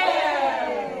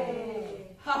 Yeah!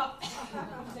 Ha!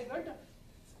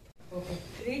 Okay.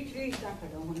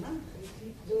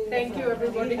 Thank you,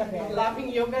 everybody. Laughing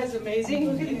yoga is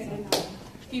amazing.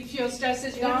 Keeps your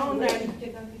stresses down and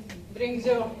brings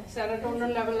your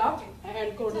serotonin level up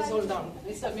and cortisol down.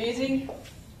 It's amazing.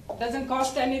 Doesn't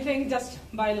cost anything just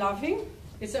by laughing.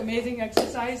 It's amazing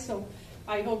exercise. So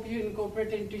I hope you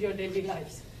incorporate it into your daily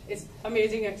lives. It's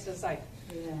amazing exercise.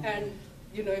 Yeah. And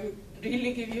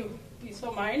really give you peace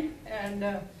of mind and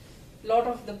a lot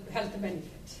of the health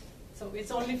benefits. So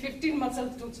it's only 15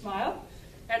 muscles to smile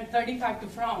and 35 to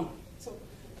frown. So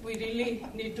we really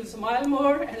need to smile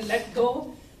more and let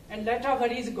go and let our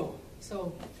worries go.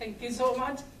 So thank you so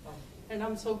much. And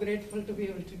I'm so grateful to be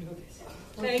able to do this.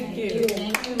 Thank you.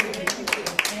 Thank you. Thank you.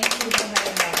 Thank you for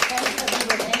having us.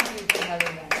 Thank you for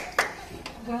having us.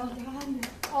 Well done,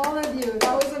 all of you.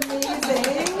 That was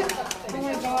amazing. Oh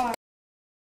my God.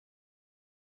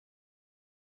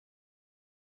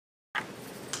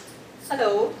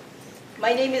 Hello,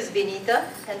 my name is Vinita,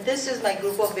 and this is my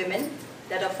group of women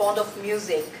that are fond of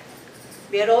music.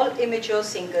 We are all immature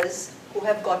singers who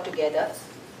have got together.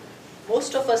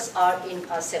 Most of us are in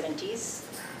our 70s,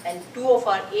 and 2 of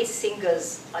our ace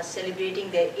singers are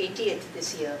celebrating their 80th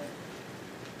this year.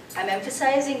 I'm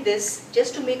emphasizing this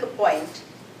just to make a point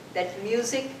that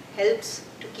music helps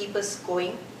to keep us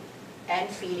going and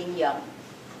feeling young.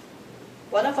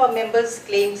 One of our members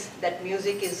claims that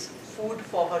music is food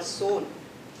for her soul.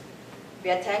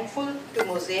 We are thankful to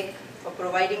Mosaic for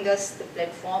providing us the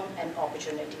platform and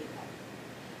opportunity.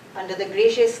 Under the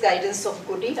gracious guidance of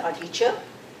Goody, our teacher,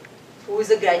 who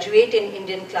is a graduate in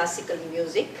Indian classical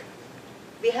music,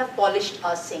 we have polished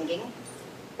our singing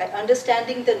by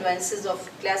understanding the nuances of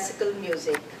classical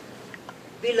music.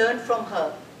 We learned from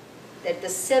her that the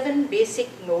 7 basic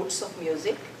notes of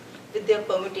music with their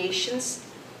permutations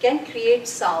can create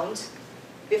sounds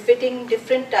befitting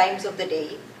different times of the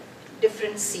day,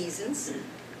 different seasons,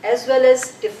 as well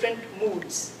as different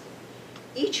moods.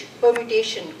 Each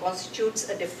permutation constitutes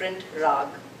a different rag,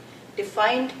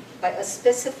 defined by a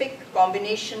specific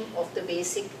combination of the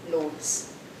basic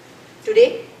notes.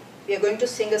 Today, we are going to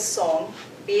sing a song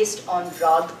based on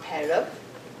Rag Bhairav.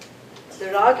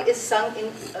 The rag is sung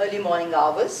in early morning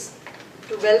hours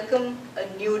to welcome a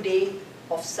new day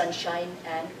of sunshine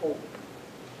and hope.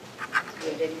 We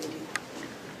are ready with you.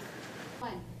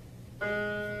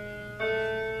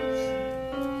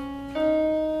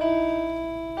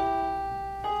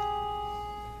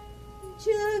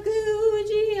 जग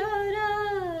उजियारा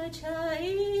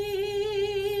छाए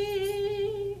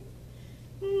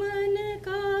मन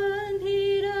का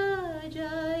अंधेरा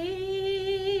जाए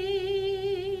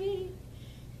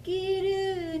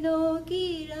किरणों की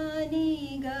रानी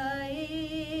गाए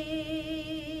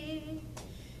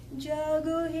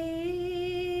जागो हे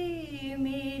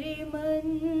मेरे मन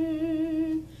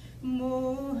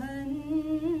मोहन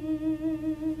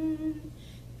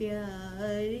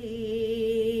प्यारे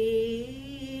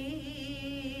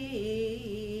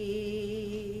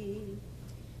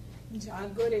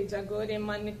जागो रे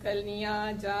मन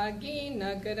कलियां जागी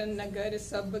नगर नगर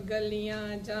सब गलियां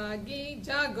जागी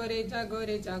जागो रे जागो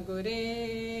रे जागो रे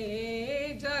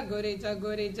जागो रे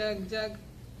जागो रे जग जग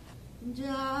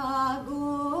जागो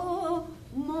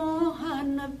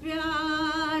मोहन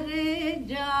प्यारे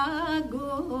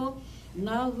जागो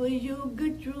नवयुग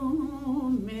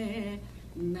चूमे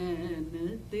नैन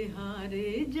तिहारे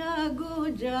जागो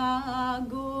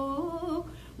जागो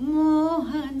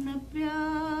मोहन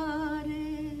प्यारे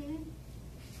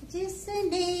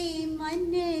जिसने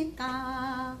मन का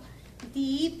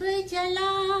दीप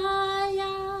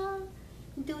जलाया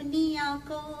दुनिया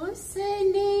को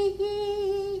उसने ही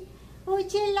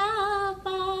उजला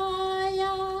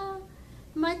पाया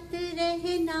मत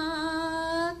रहना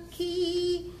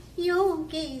अखियों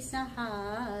के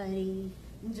सहारे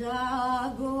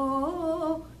जागो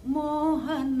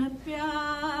मोहन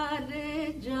प्यारे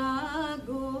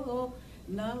जागो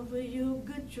नवयुग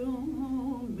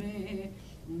चूमे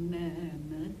नैन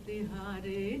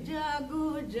तिहारे जागो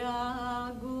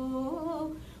जागो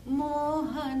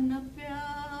मोहन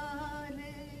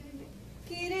प्यारे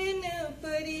किरण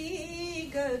परी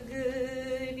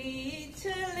गगरी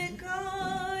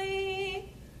छलकाए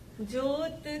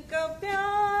जोत का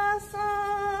प्यासा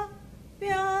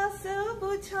प्यास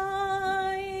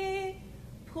बुझाए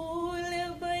फूल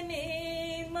बने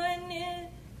मन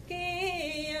के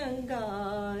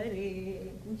अंगारे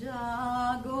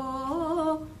जागो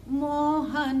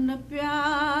मोहन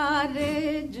प्यारे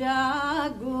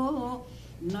जागो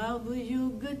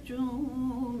नवयुग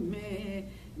चूमे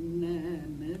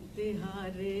नैन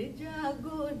तिहारे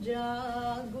जागो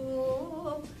जागो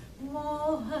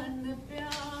मोहन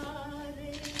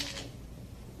प्यारे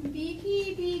भीगी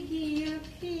भीगी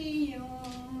अखियों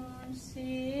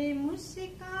से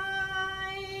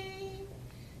मुस्काए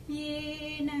ये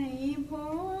नई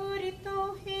भोर तो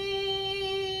है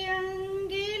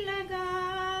अंग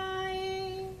लगाए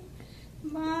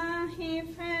बाहें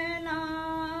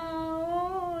फैलाओ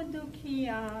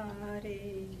दुखियारे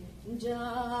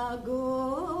जागो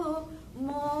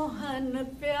मोहन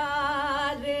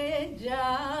प्यारे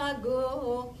जागो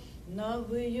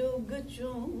नवयुग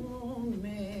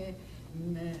चूमे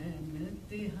नैन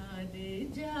तिहारे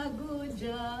जागो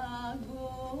जागो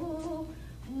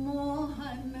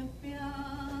मोहन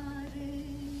प्यारे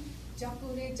जागो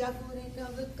रे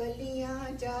नव कलियां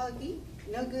जागी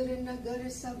नगर नगर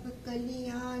सब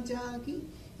कलियां जागी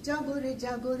जागो रे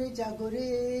जागो रे जागो रे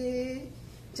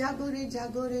जागो रे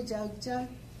जागो रे जाग जाग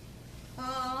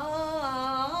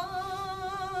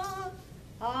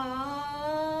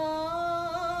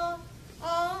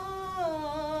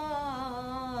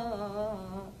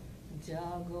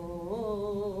जागो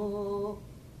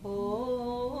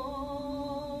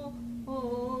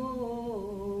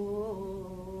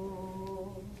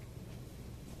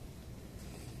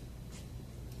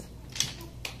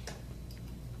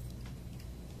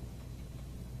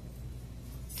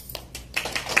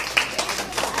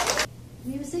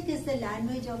is the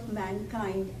language of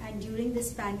mankind, and during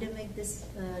this pandemic, this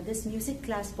music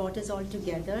class brought us all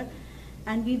together,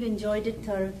 and we've enjoyed it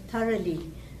thoroughly,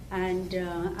 and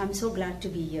I'm so glad to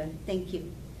be here. Thank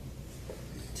you.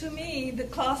 To me, the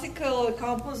classical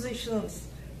compositions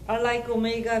are like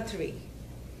omega-3,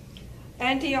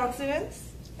 antioxidants,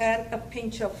 and a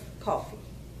pinch of coffee.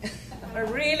 I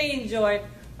really enjoyed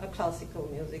classical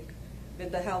music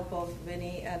with the help of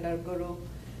Vinny and our guru,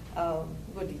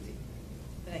 Godiji.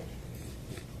 Thank you.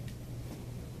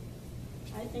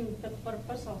 I think the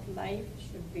purpose of life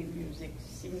should be music,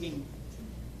 singing.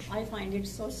 I find it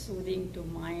so soothing to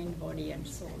mind, body, and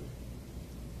soul.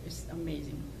 It's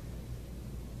amazing.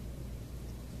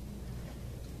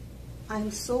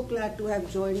 I'm so glad to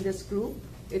have joined this group.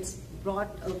 It's brought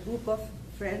a group of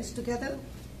friends together,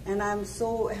 and I'm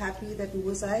so happy that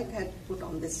Mosaic had put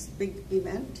on this big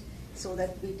event so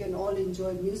that we can all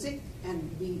enjoy music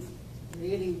and be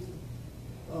really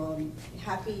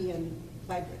happy and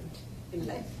vibrant in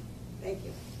life. Thank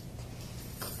you.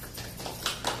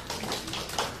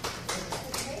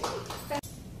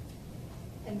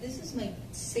 And this is my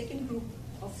second group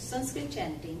of Sanskrit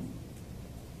chanting.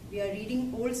 We are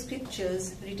reading old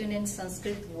scriptures written in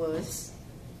Sanskrit verse.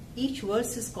 Each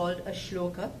verse is called a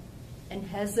shloka and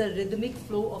has a rhythmic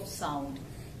flow of sound.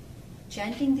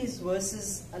 Chanting these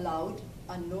verses aloud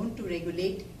are known to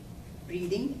regulate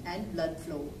breathing and blood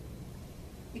flow.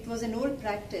 It was an old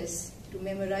practice to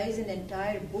memorize an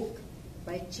entire book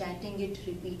by chanting it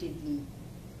repeatedly.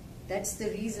 That's the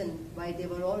reason why they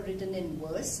were all written in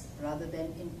verse rather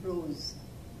than in prose.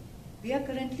 We are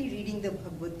currently reading the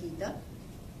Bhagavad Gita,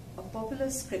 a popular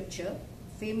scripture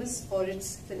famous for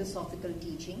its philosophical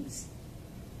teachings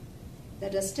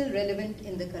that are still relevant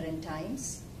in the current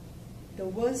times. The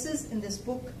verses in this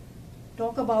book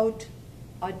talk about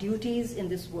our duties in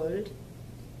this world.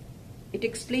 It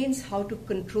explains how to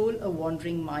control a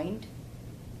wandering mind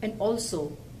and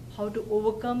also how to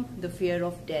overcome the fear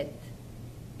of death.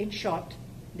 In short,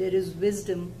 there is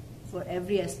wisdom for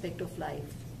every aspect of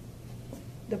life.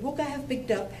 The book I have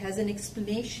picked up has an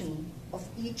explanation of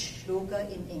each shloka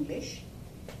in English,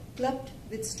 clubbed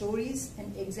with stories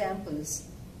and examples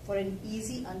for an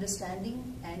easy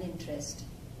understanding and interest.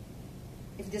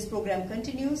 If this program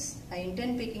continues, I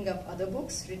intend picking up other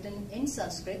books written in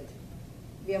Sanskrit.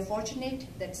 We are fortunate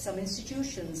that some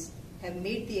institutions have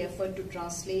made the effort to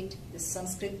translate the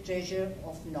Sanskrit treasure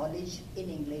of knowledge in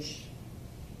English.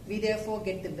 We therefore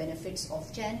get the benefits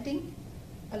of chanting,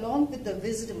 along with the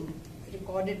wisdom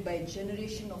recorded by a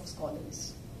generation of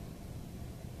scholars.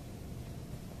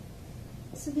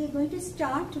 So we are going to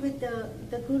start with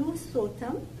the Guru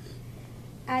Stotam,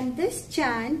 and this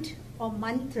chant or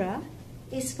mantra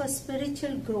is for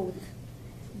spiritual growth.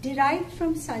 Derived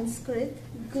from Sanskrit,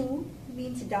 Gu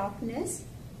means darkness,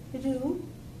 Ru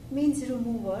means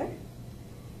remover,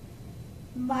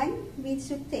 Man means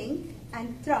to think,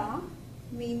 and Tra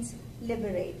means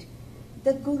liberate.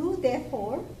 The Guru,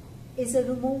 therefore, is a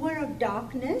remover of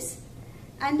darkness,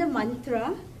 and the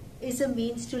mantra is a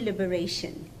means to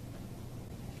liberation.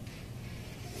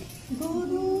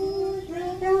 Guru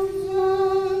Brahma,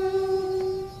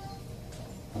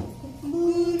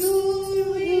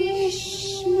 Guru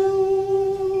Vishnu,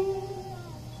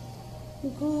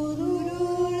 Guru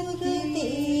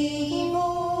Devo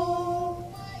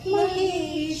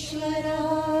Maheshwara,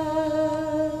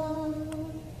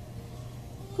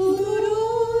 Guru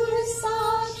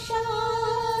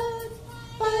Sakshat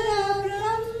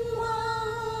Parabrahma,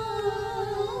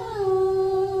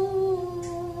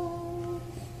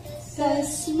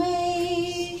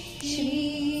 Tasmai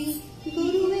Shri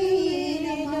Guruve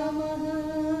Namaha.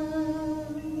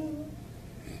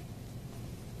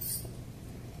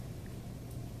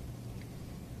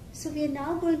 So we are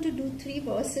now going to do 3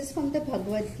 verses from the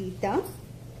Bhagavad Gita,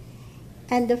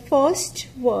 and the first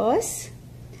verse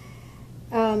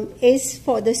is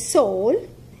for the soul,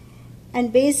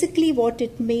 and basically what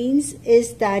it means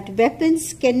is that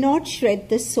weapons cannot shred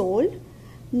the soul,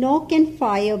 nor can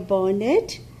fire burn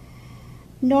it,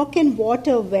 nor can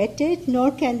water wet it,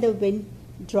 nor can the wind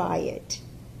dry it.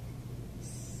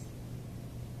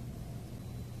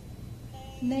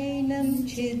 Nainam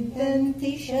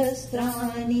chiddanti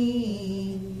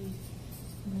shastrani,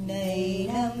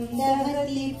 Nainam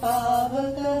dahati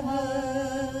pavakaha,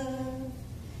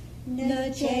 Na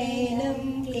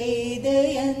chainam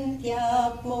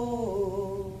kledayantyapo,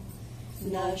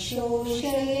 Na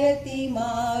shoshayati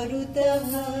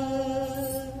marutaha.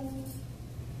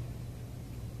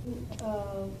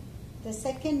 The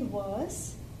second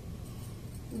verse,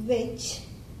 which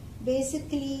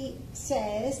basically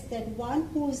says that one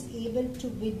who is able to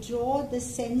withdraw the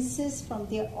senses from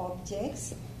their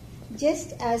objects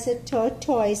just as a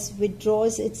tortoise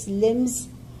withdraws its limbs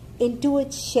into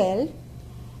its shell,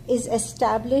 is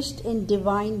established in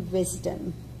divine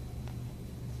wisdom.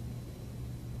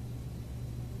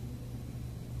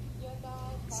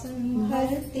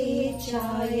 Samharte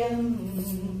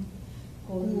chayam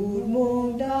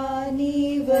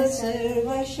kurmodaniv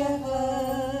sarvashah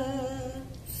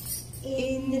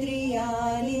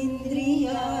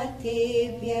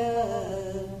indriyanindriyatebhya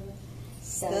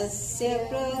sasya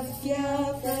pragya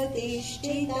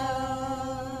pratishtita.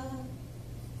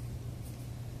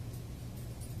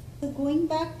 Going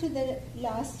back to the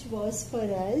last verse for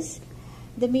us,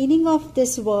 the meaning of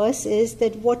this verse is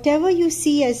that whatever you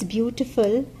see as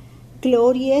beautiful,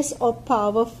 glorious or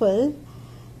powerful,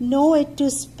 know it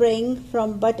to spring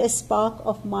from but a spark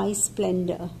of my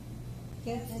splendor.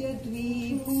 Yatya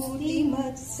dvibhuti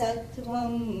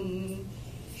sattvam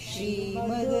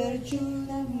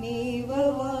Srimadarjunameva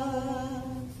va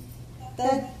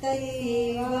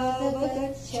tattayeva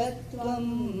avagachatvam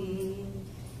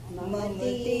mama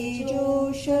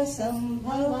tejosha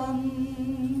sambhavam.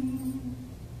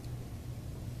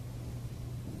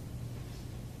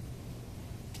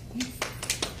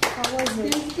 How was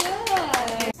it?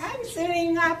 Good. I'm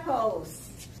selling apples.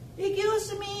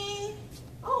 Excuse me.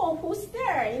 Oh, who's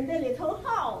there in the little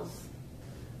house?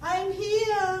 I'm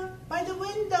here by the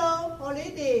window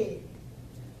already.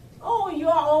 Oh, you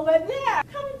are over there.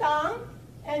 Come down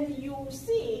and you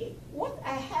see what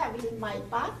I have in my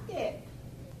basket.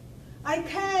 I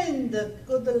can't,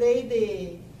 good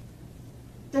lady.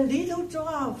 The little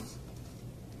dwarfs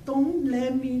don't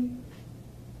let me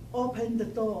open the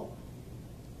door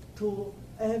to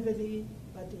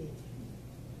everybody.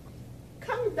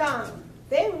 Come down,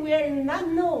 they will not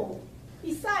know.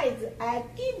 Besides, I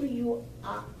give you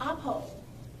an apple.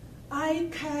 I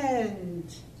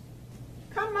can't.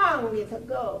 Come on, little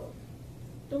girl.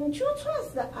 Don't you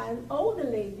trust an old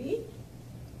lady?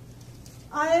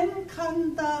 I'm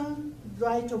come down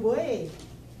right away.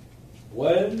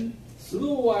 When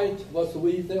Snow White was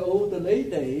with the old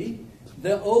lady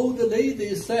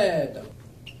said,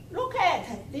 Look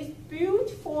at this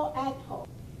beautiful apple.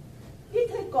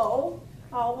 Little girl,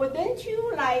 wouldn't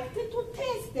you like to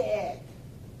taste it?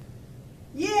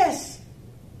 Yes,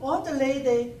 old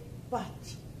lady, but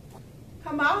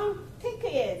come on, take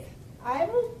it. I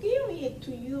will give it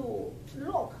to you.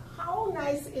 Look how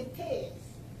nice it is.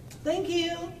 Thank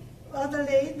you, old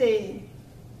lady.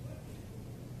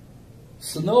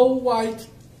 Snow White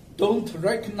don't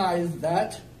recognize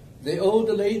that the old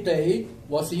lady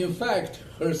was in fact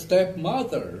her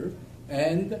stepmother,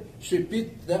 and she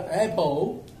bit the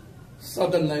apple.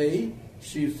 Suddenly,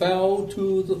 she fell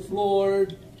to the floor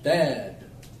dead.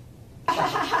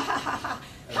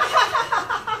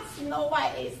 Snow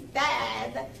White is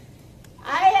dead.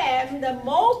 I am the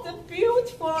most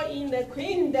beautiful in the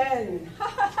kingdom.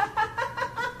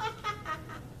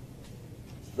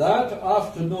 That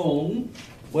afternoon,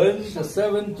 when the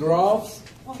 7 dwarfs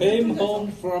came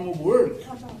home from work,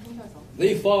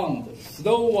 they found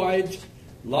Snow White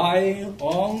lying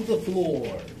on the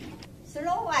floor.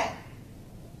 Snow White,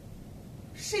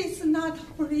 she's not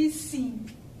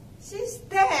breathing. She's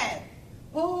dead.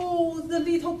 Oh, the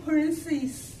little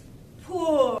princess.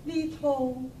 Poor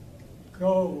little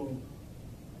girl.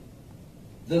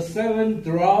 The 7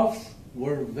 dwarfs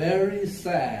were very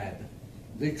sad.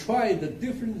 They tried a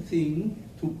different thing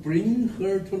to bring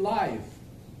her to life,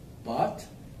 but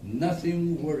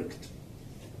nothing worked.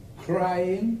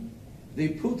 Crying, they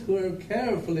put her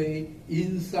carefully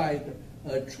inside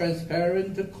a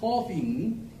transparent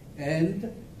coffin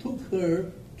and took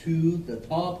her to the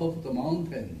top of the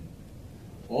mountain.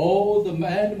 All the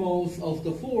animals of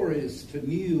the forest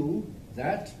knew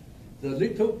that the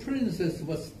little princess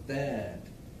was dead.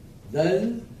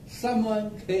 Then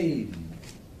someone came.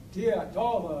 Dear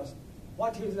daughters,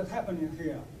 what is happening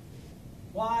here?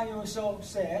 Why are you so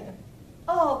sad?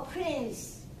 Oh,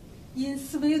 Prince, Yin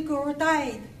sweet girl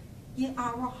died in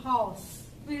our house.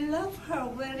 We love her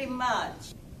very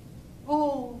much.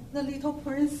 Oh, the little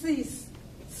princess,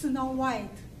 Snow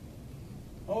White.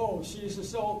 Oh, she is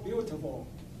so beautiful.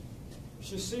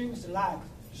 She seems like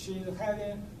she's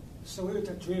having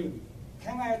sweet dream.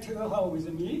 Can I take her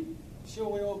with me? She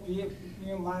will be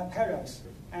in my palace,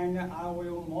 and I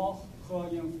will mourn her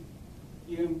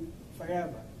in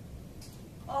forever.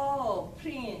 Oh,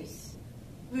 Prince,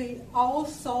 we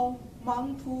also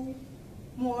want to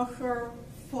mourn her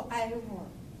forever.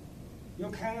 You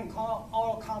can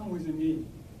all come with me.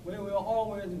 We will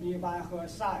always be by her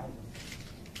side.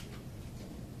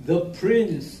 The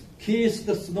prince kissed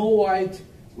Snow White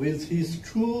with his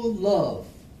true love.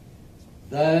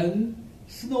 Then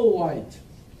Snow White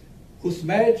whose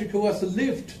magic was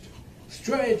lift,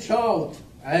 stretch out,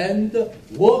 and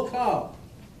walk up.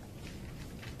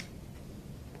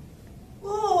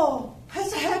 Oh,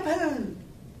 has happened?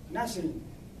 Nothing.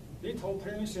 Little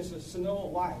Princess Snow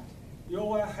White, you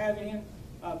were having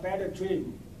a bad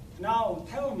dream. Now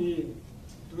tell me,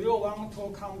 do you want to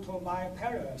come to my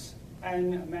palace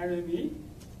and marry me?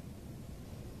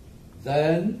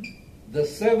 Then the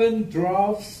 7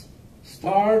 dwarfs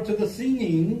started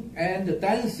singing and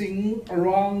dancing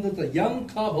around the young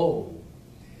couple.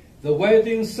 The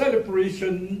wedding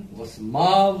celebration was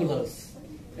marvelous,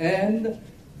 and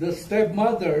the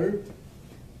stepmother,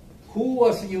 who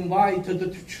was invited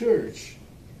to church,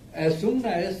 as soon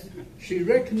as she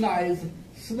recognized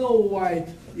Snow White,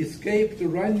 escaped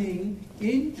running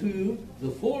into the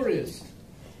forest,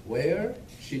 where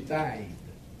she died,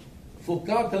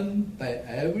 forgotten by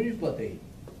everybody.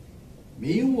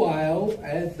 Meanwhile,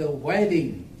 at the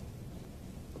wedding,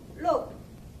 Look,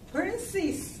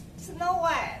 Princess Snow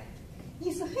White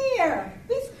is here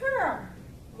with her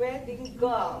wedding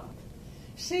gown.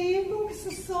 She looks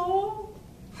so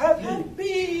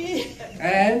happy.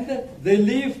 and they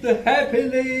lived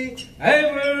happily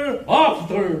ever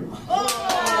after.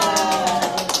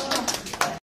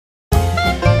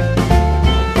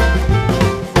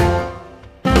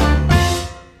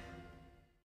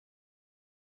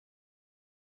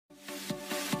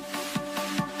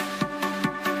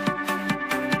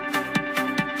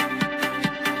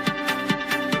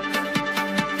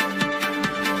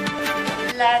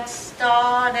 Let's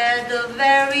start at the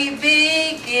very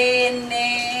beginning.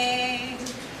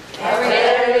 A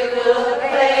very good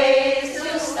place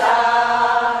to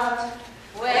start.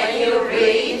 When you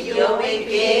read, you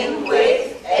begin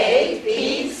with A,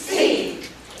 B, C.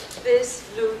 This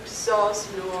looks so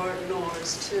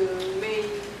Norse to me.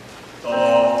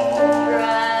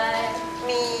 Right,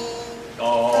 me.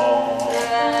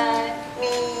 Right,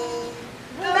 me.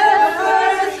 The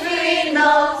first 3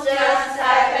 notes just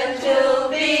happen to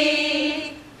be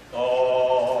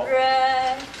re,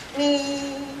 mi,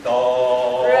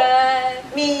 re,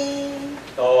 mi,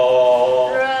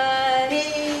 re, mi,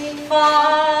 fa,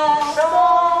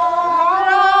 sol,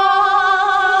 la,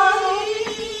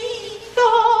 do.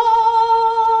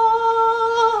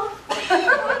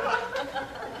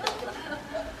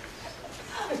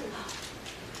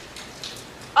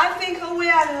 I think we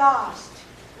are lost.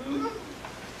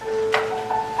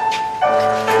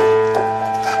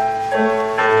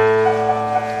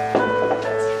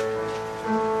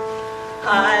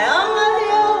 High on the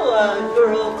hill, a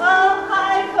group of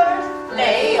hikers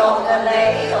lay on the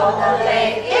lay-o.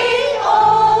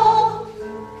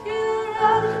 Here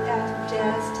are the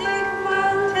majestic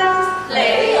mountains,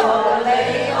 lay on the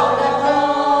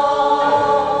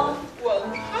Well,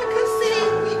 I can see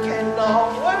we cannot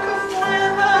work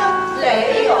forever.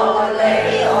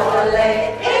 lay on the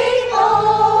lay-o.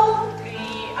 The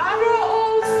other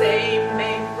all say,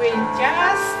 make we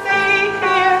just stay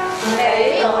here.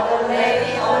 Lay on the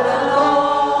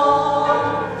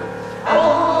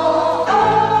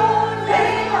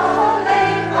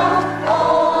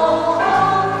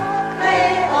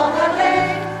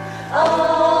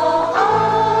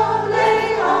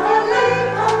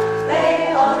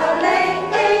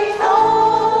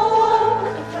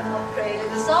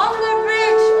Praise on the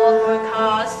bridge over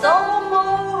Castle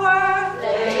Moor.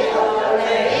 Lay on the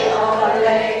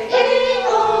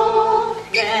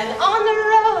Then on the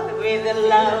road with the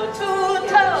love to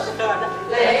touch.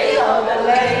 lay on the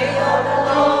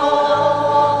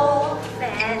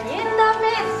Man in the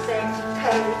midst sings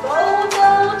table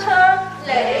daughter.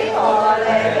 Lay on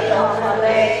the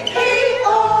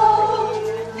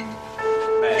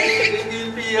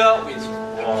India with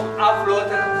warm afloat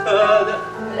bird.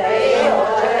 Lay on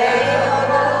the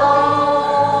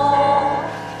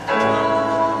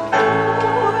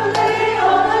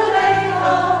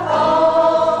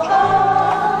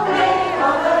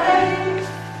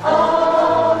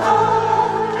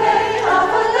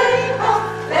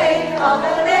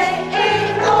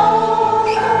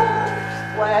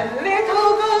When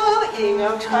little girl in a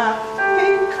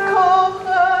traffic call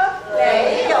her.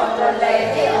 Lay on the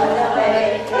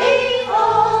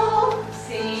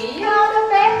See on the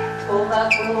back to the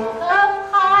group of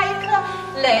hiker.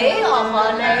 Lay on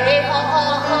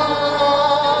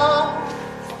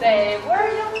Stay where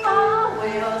you are,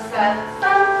 we'll send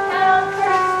some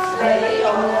helpers. Lay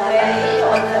on the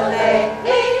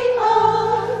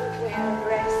We'll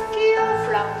rescue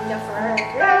from the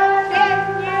further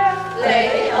danger. Lay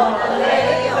on the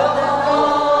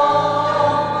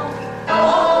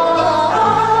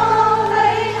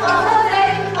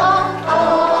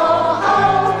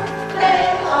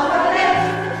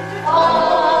Oh,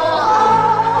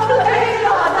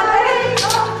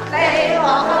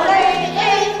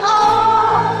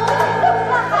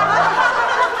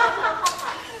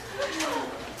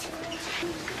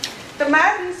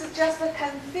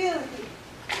 can feel it.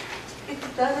 It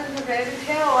doesn't really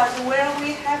tell us where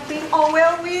we have been or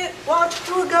where we want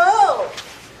to go.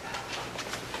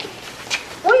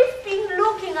 We've been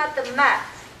looking at the map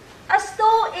as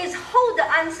though it's hold the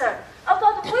answer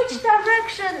about which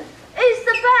direction is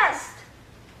the best.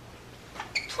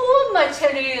 Too much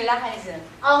reliance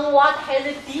on what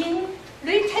has been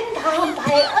written down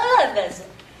by others,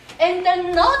 and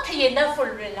not enough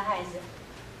reliance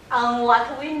on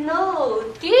what we know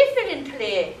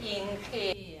differently in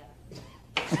here.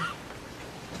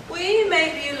 We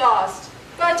may be lost,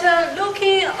 but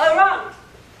looking around,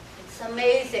 it's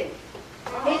amazing.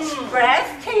 It's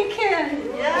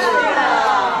breathtaking.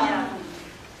 Yeah.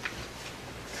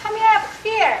 Coming up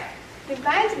here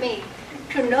reminds me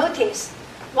to notice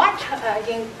what an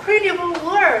incredible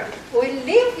world we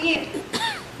live in.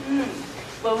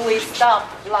 When we stop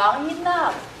long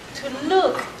enough to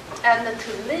look and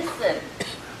to listen.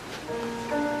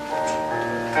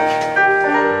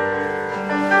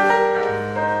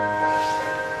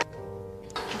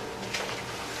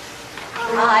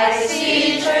 I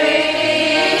see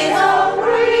trees of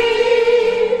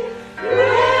green,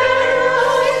 red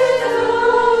roses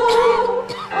too.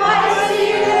 I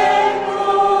see them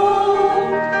bloom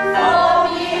for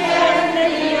me and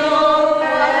you,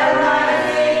 and I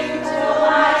think to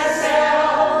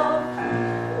myself,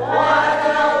 what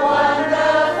a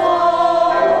wonderful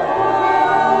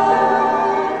world.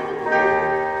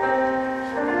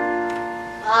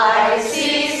 I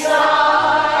see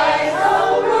signs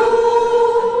of blue.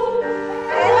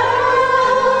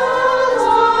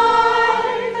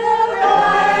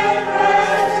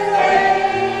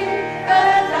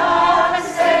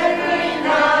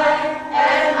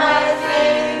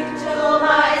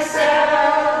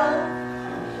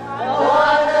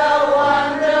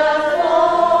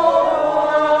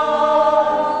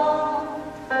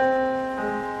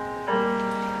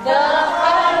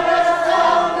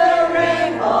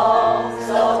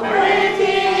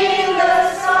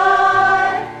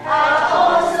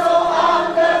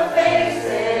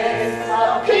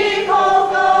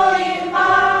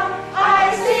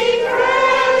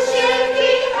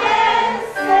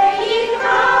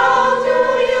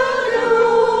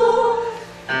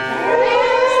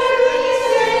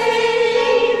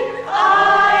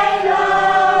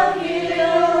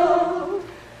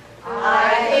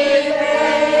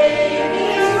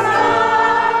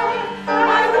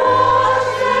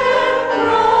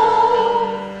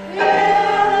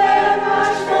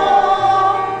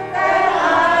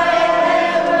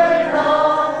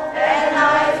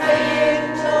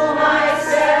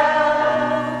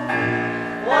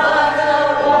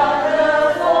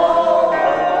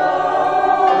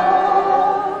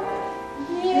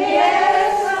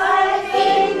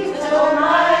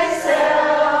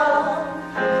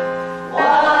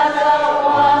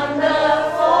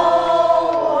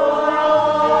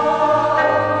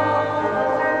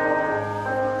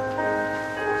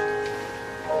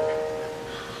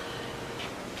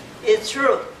 It's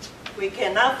true, we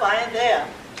cannot find them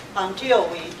until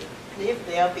we leave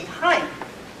there behind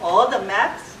all the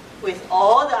maps with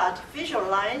all the artificial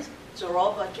lines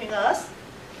drawn between us.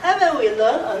 And when we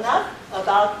learn enough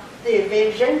about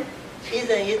division,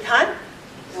 isn't it time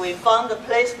we found a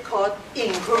place called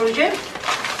inclusion?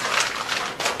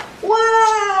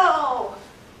 Wow!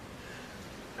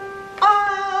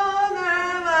 I'll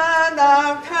never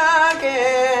not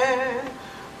again.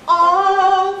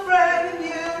 Oh, friend,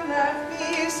 you left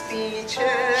me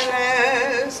speechless.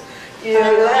 You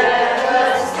left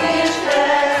us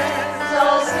speechless, so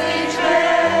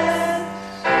speechless.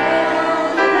 You'll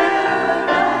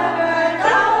never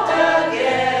doubt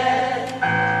again.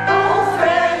 Oh,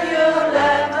 friend, you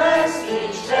left us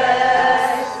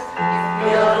speechless.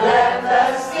 You left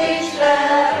us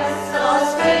speechless, so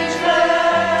speechless.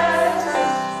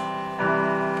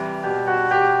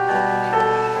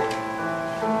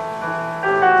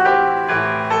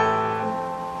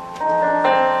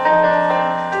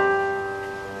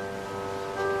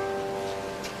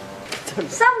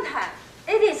 Sometimes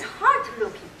it is hard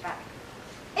looking back,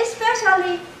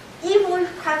 especially if we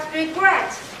have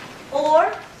regrets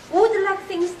or would like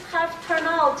things have turned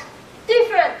out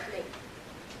differently.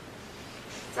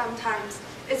 Sometimes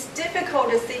it's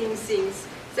difficult seeing things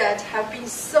that have been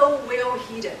so well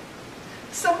hidden.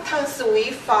 Sometimes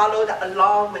we followed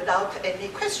along without any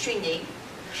questioning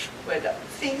whether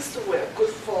things were good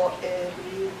for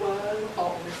everyone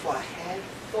or only for a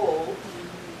handful.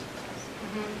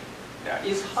 Yeah,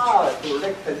 it's hard to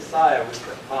reconcile with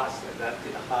the past that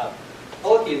did have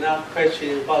or did not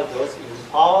question what those in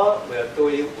power were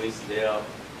doing with their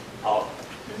power.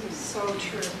 So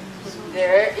true.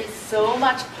 There is so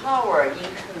much power in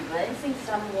convincing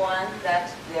someone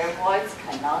that their voice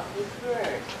cannot be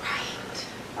heard.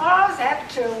 All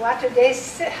that what they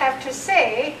have to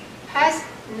say has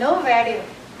no value.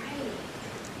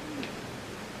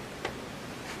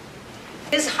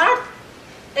 It's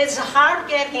hard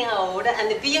getting old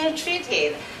and being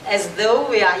treated as though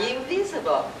we are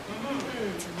invisible.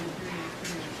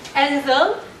 And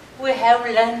though we have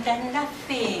learned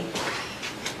nothing.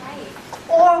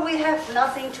 Or we have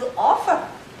nothing to offer.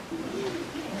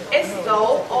 As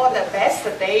though all the best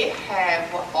days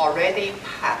have already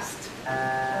passed.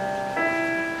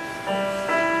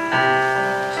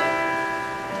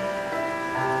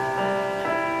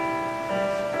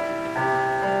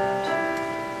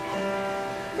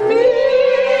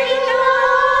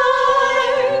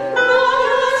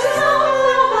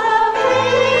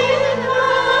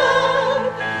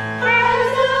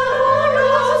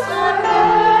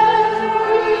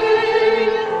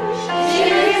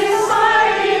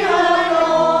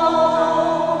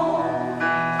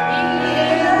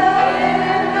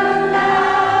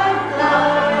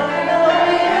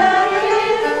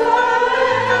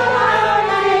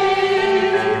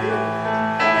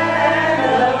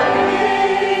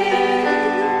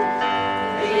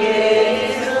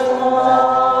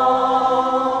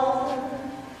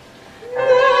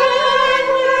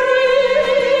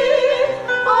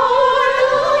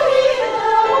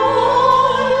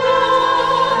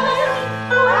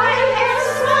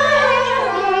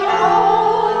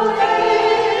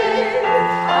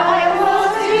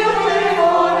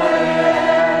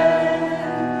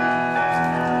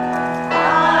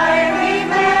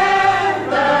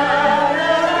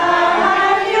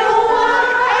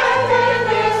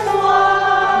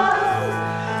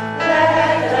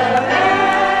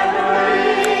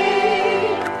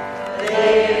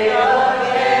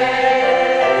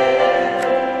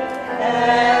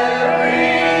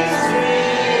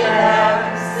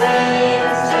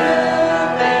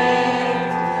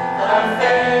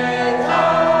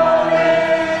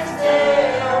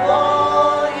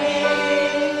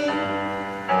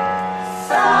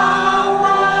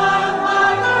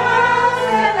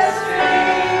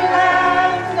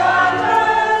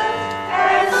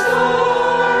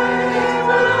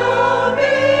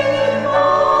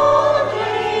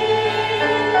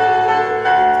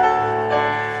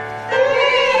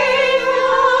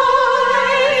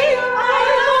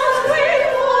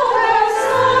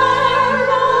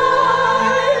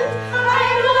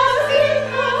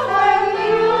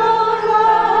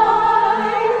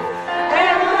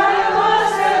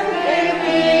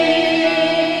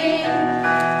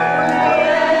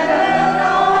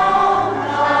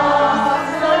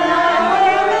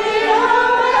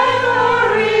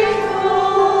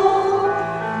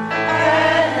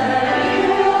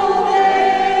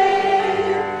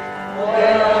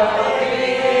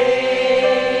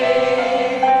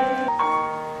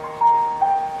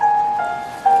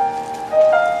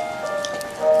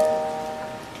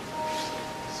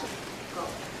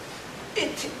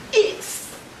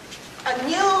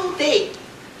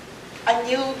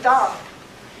 dawn,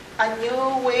 a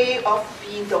new way of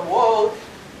being the world,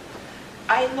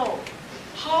 I know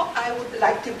how I would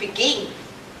like to begin.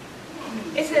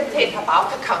 Isn't it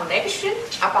about connection,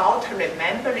 about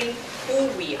remembering who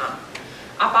we are,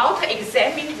 about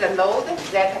examining the road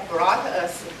that brought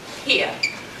us here,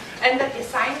 and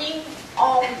deciding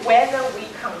on whether we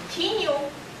continue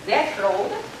that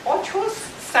road or choose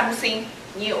something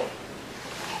new?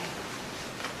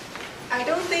 I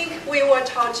don't think we were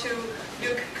taught to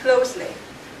look closely.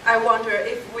 I wonder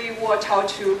if we were taught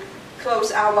to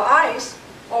close our eyes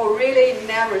or really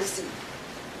never see.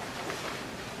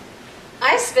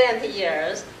 I spent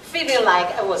years feeling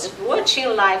like I was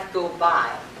watching life go by,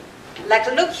 like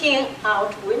looking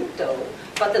out window,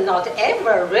 but not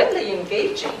ever really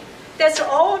engaging. That's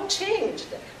all changed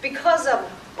because of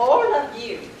all of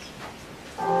you.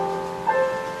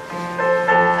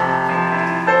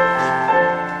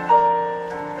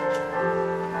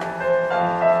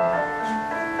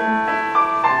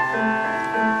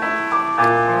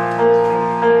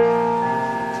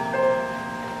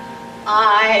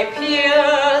 I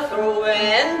peer through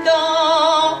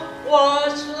window,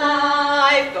 watch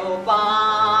life go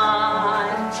by,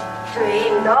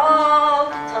 dreamed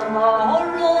of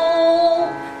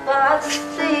tomorrow, but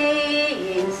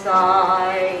stay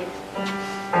inside.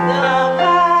 The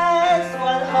past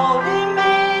was holding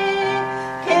me,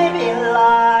 keeping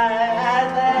life at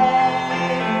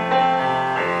bay.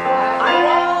 I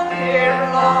won't get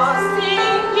lost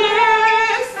in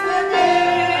yesterday.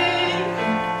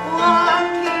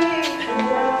 Walking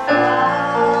too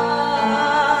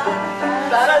fast.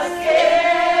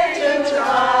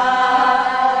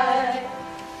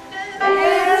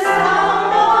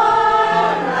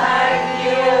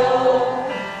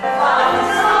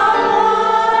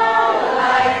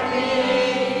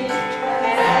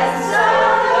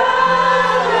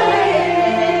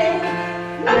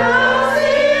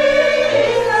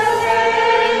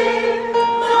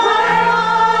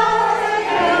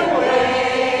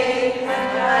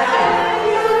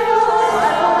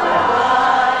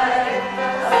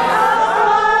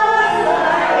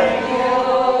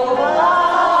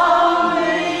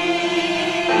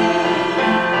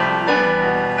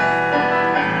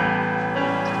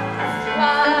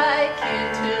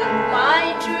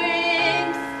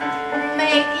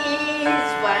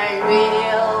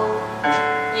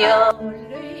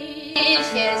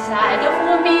 inside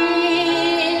of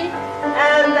me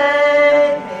and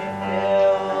let me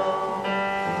feel.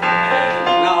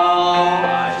 Now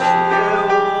I see you.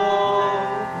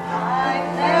 I've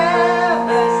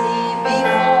never seen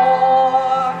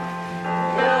before.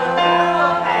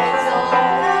 Your hands on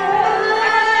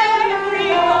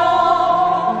every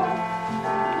wall.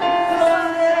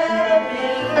 From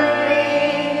every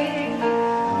ring.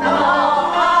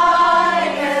 Now I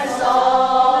can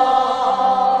solve.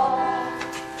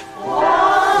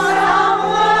 Want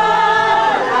someone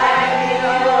like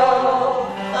you.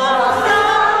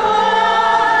 Someone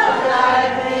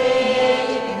like me.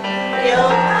 You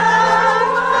come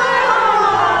to my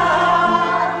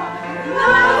heart.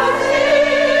 Nothing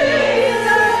is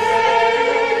the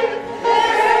same.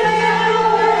 There's a new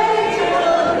way to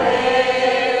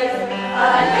live.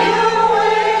 A new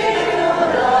way to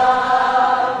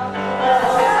love.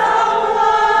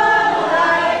 Someone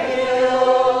like you.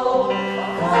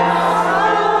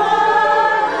 Someone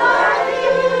like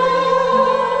you.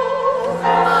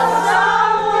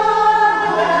 Someone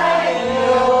like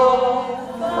you.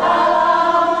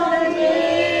 Found me.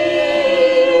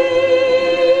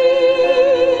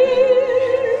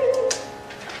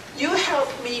 You help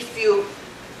me feel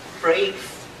brave,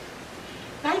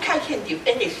 like I can do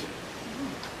anything.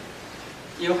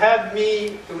 You help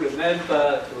me to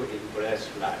remember to embrace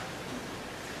life.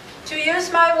 To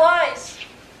use my voice.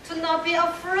 To not be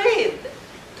afraid.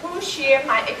 To share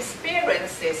my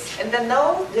experiences and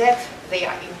know that they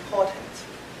are important.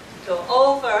 To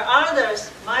offer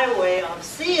others my way of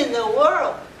seeing the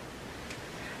world.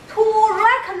 To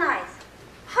recognize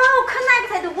how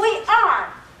connected we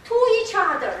are to each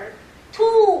other,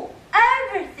 to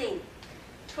everything.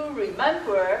 To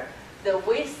remember the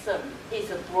wisdom is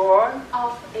born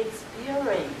of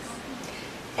experience.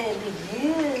 And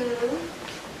you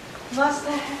must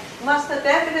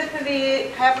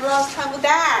definitely have lost time with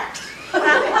that.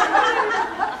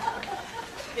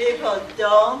 People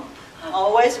don't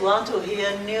always want to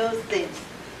hear new things.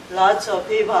 Lots of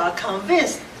people are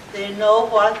convinced they know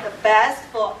what's the best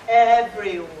for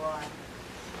everyone.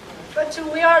 But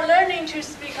we are learning to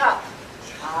speak up.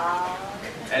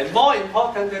 And more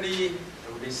importantly,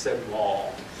 to listen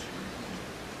more.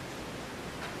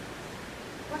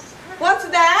 What's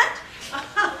that?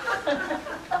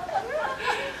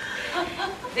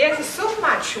 There's so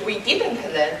much we didn't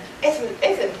learn,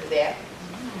 isn't there?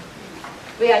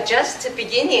 We are just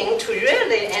beginning to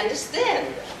really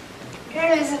understand.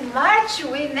 There is much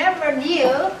we never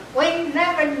knew.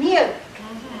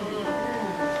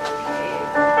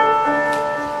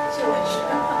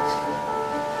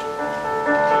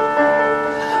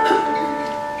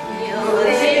 You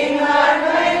think I'm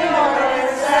more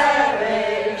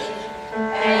savage,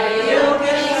 and you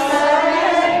give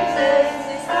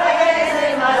sentences. I guess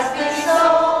it must be so,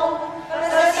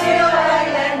 but still I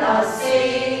cannot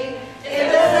see if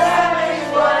the savage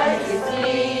one is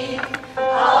me.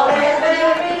 How can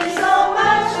there be so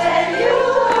much that you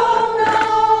don't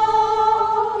know?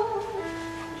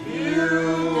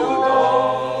 You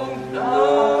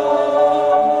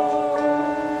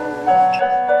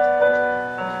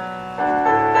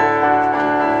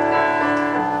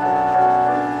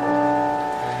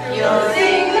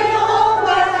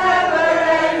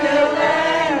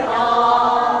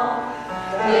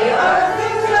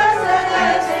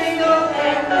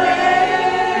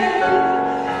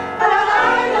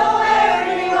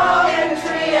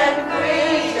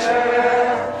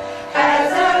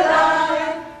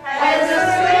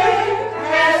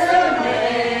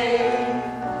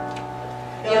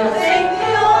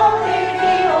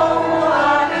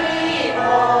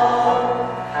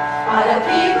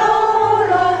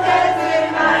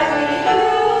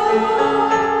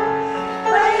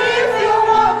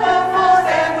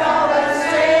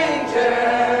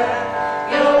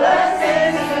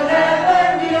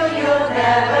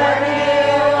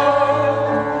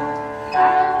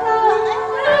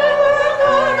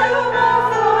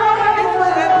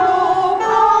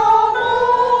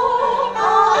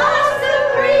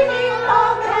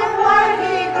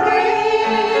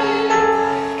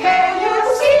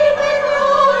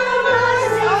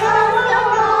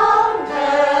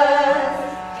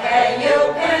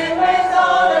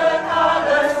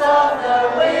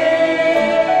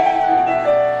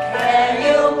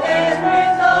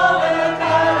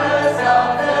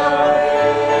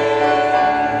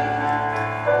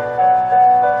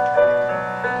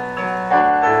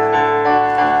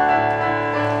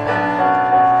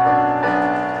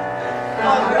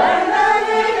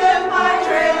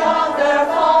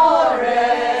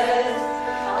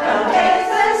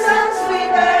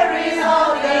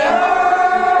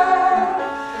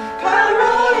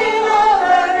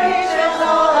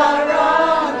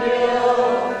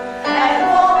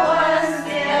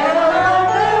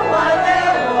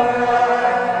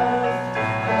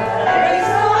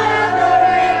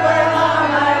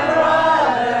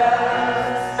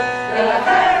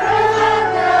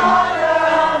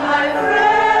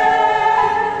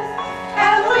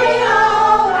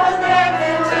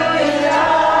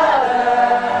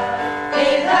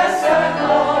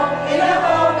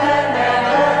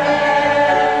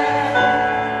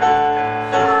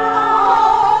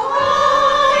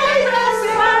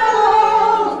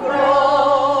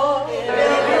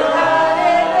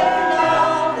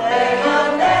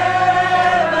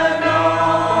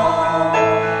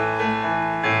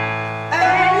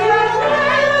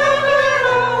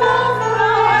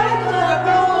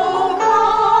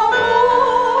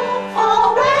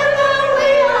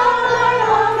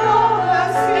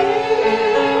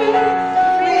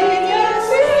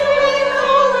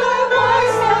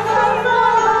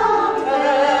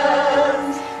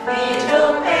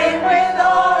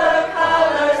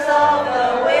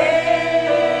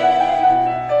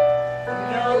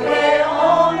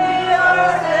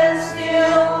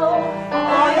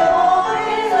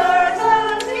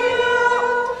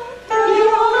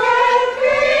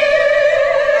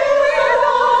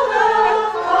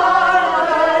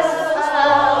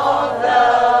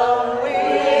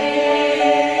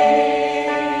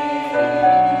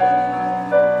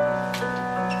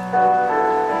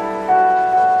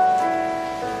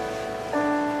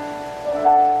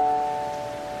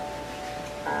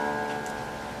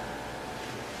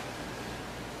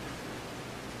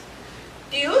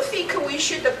think we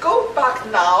should go back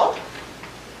now?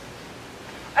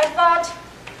 I thought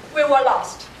we were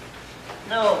lost.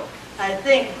 No, I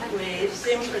think we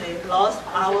simply lost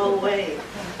our way.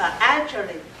 But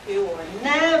actually, we were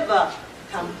never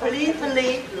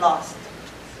completely lost.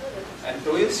 And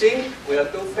do you think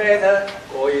we'll do better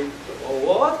going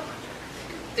forward?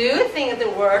 Do you think the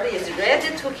world is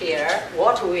ready to hear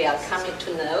what we are coming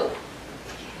to know?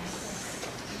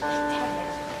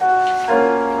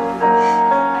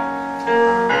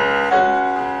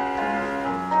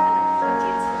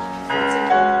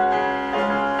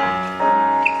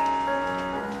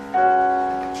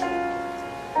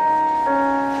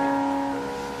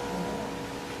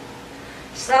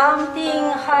 Something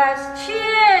has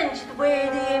changed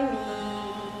within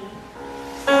me.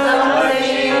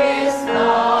 Something is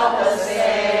not the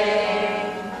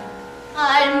same.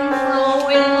 I'm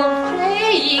flowing,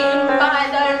 playing by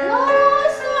the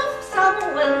laws of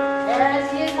someone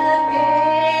else in the game.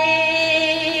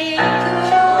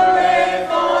 Too late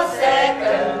for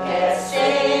second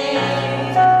guessing.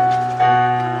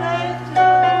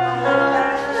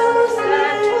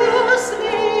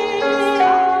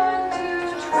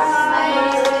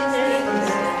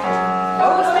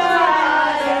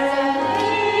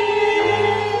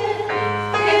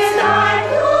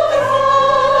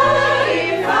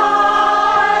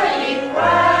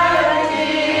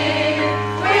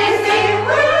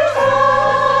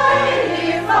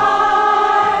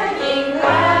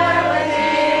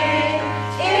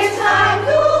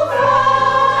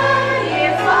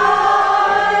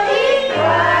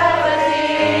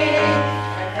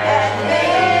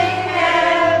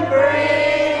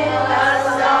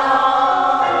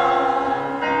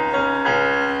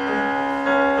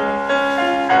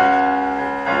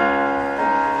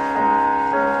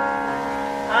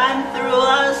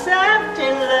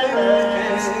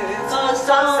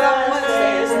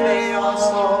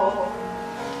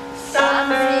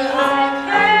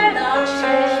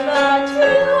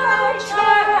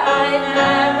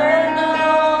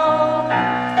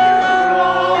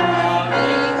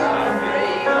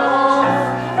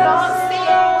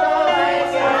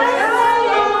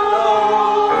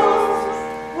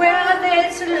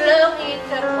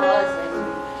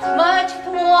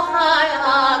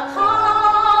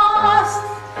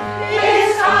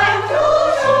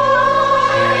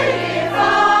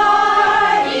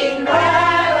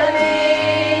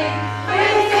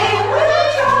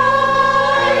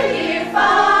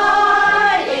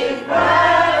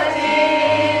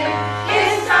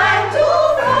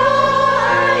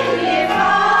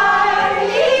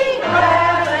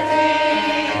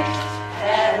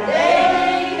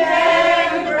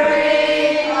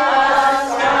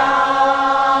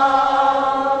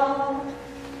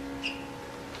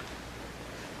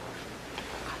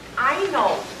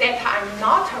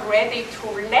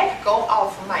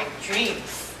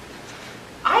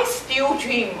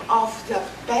 dream of the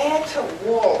better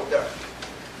world.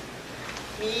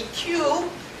 Me too.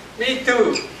 Me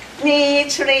too. Me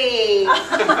too.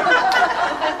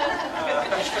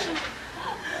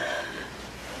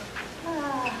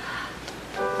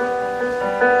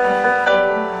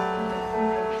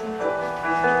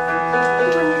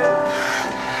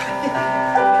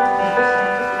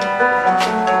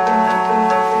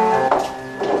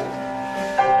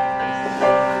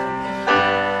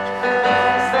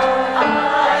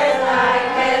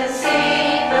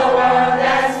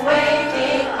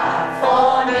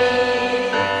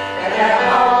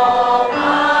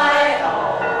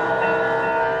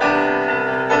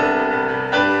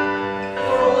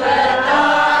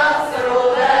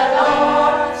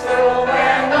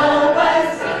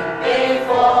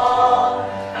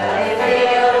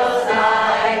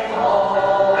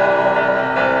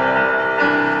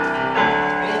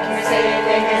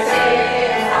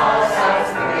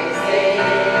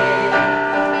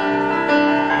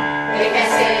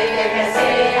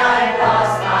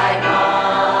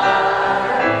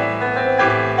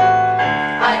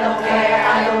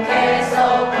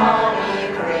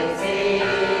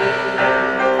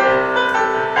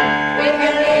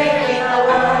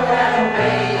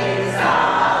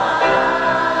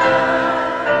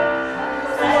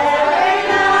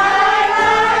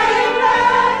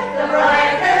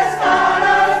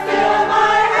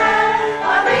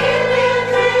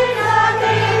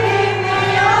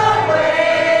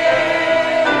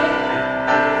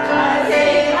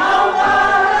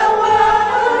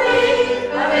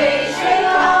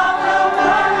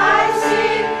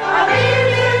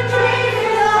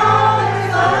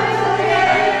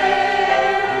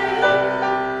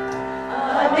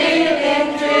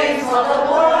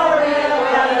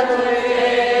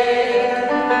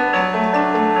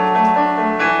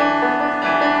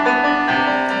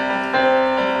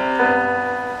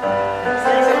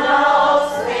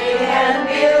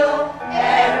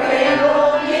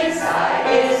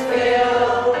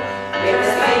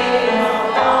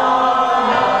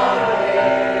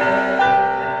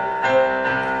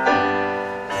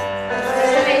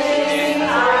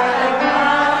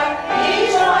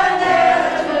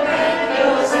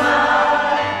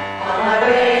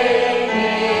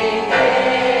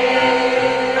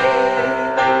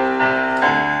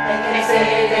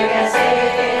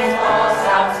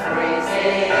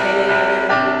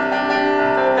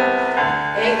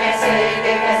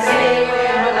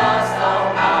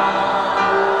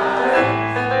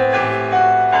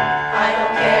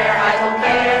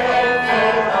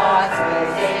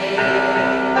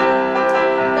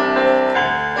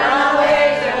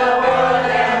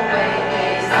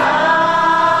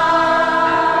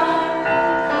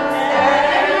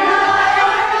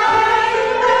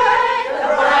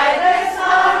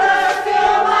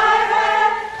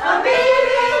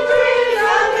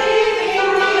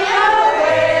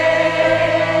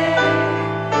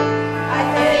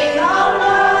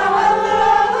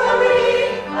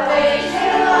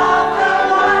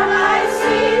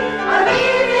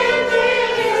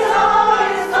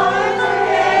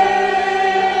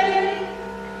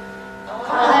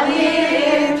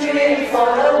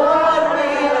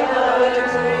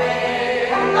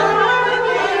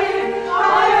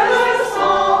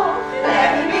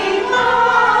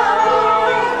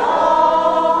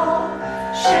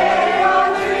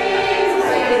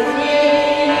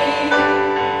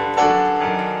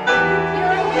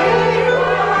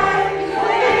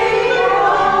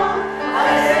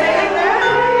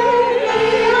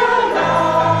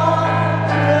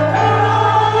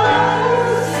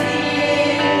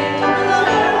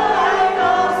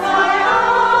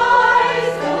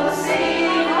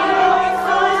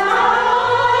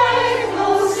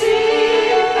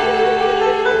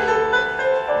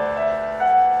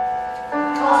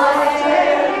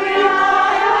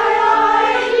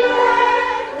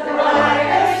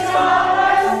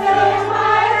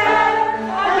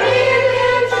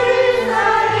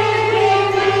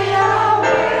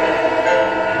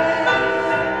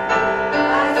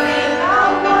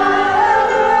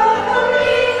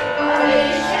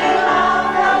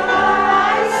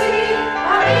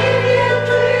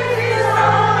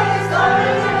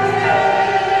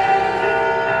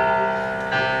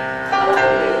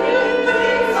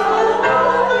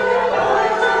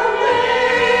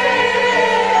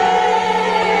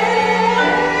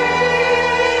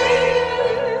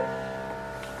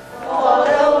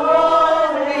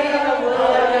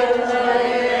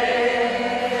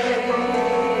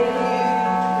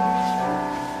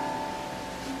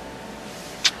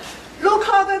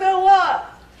 about the world.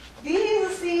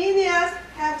 These seniors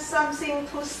have something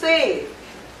to say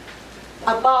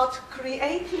about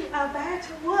creating a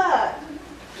better world.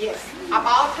 Yes,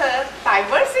 about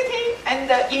diversity and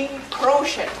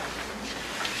inclusion.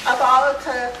 About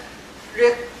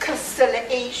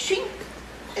reconciliation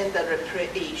and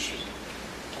recreation.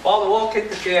 About working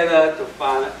together to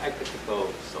find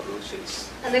equitable solutions.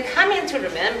 And coming to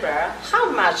remember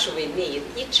how much we need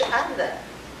each other.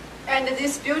 And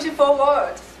this beautiful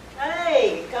world.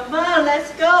 Hey, come on,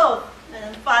 let's go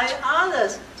and find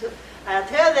others to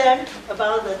tell them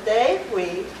about the day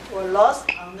we were lost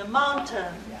on the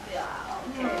mountain.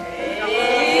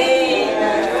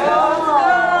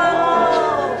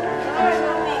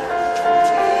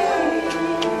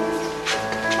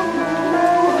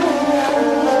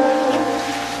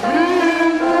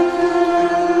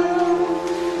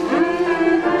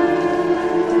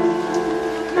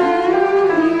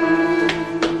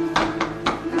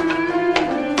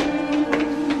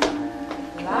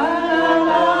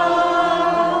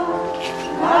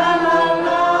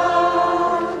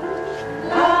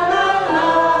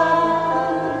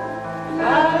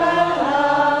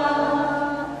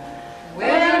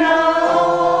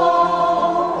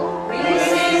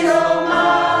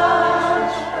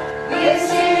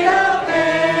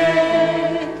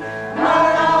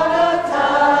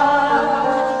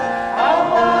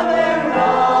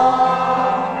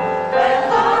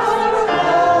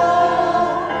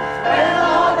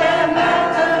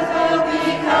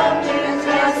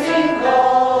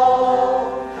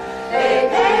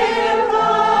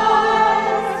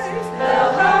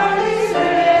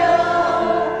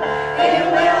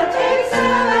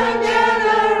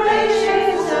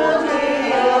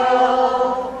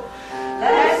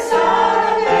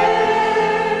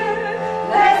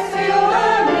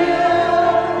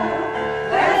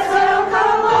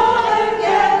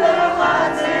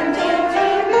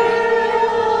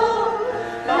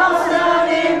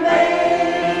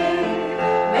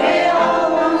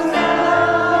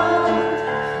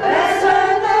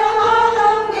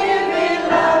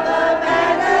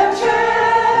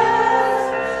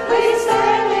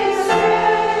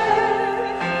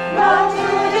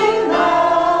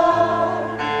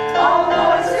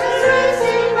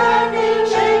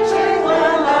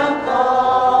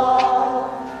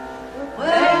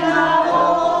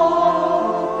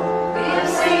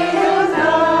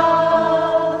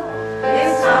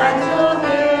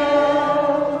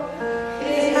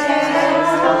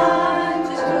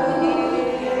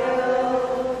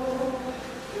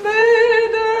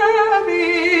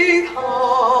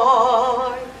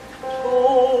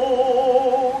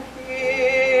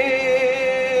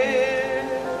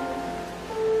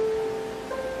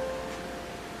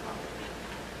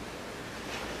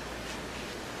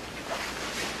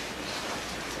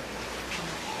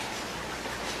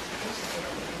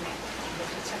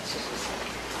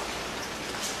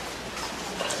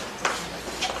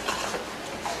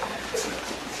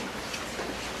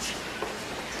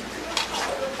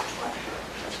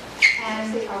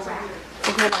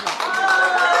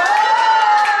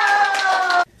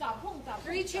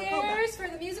 Three cheers for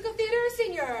the musical theater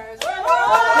seniors.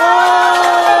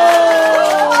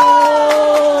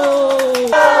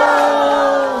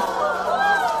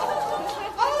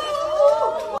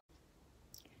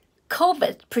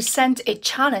 COVID presents a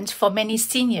challenge for many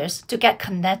seniors to get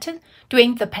connected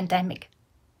during the pandemic.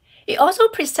 It also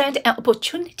presents an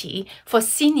opportunity for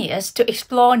seniors to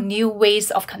explore new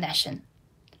ways of connection.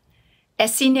 At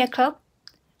Senior Club,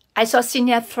 I saw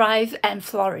seniors thrive and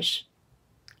flourish.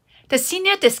 The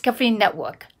Senior Discovery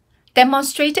Network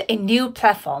demonstrated a new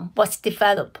platform was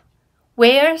developed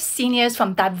where seniors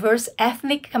from diverse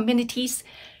ethnic communities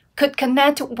could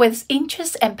connect with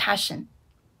interest and passion.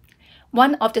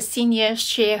 One of the seniors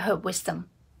shared her wisdom.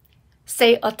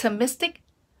 Stay optimistic,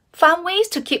 find ways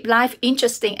to keep life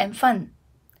interesting and fun,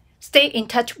 stay in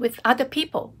touch with other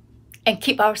people, and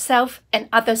keep ourselves and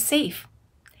others safe.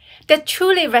 That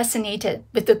truly resonated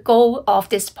with the goal of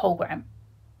this program.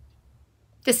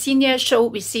 The seniors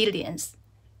showed resilience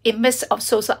in midst of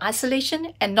social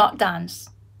isolation and lockdowns.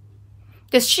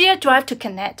 The sheer drive to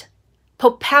connect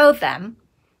propelled them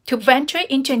to venture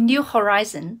into a new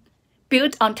horizon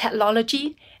built on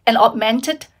technology and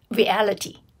augmented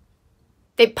reality.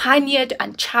 They pioneered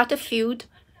uncharted field,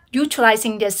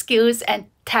 utilizing their skills and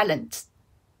talents.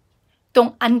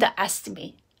 Don't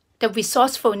underestimate the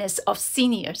resourcefulness of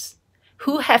seniors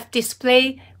who have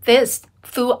displayed this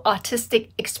through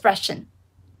artistic expression.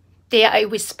 They are a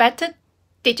respected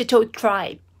digital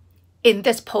tribe in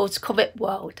this post-COVID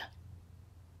world.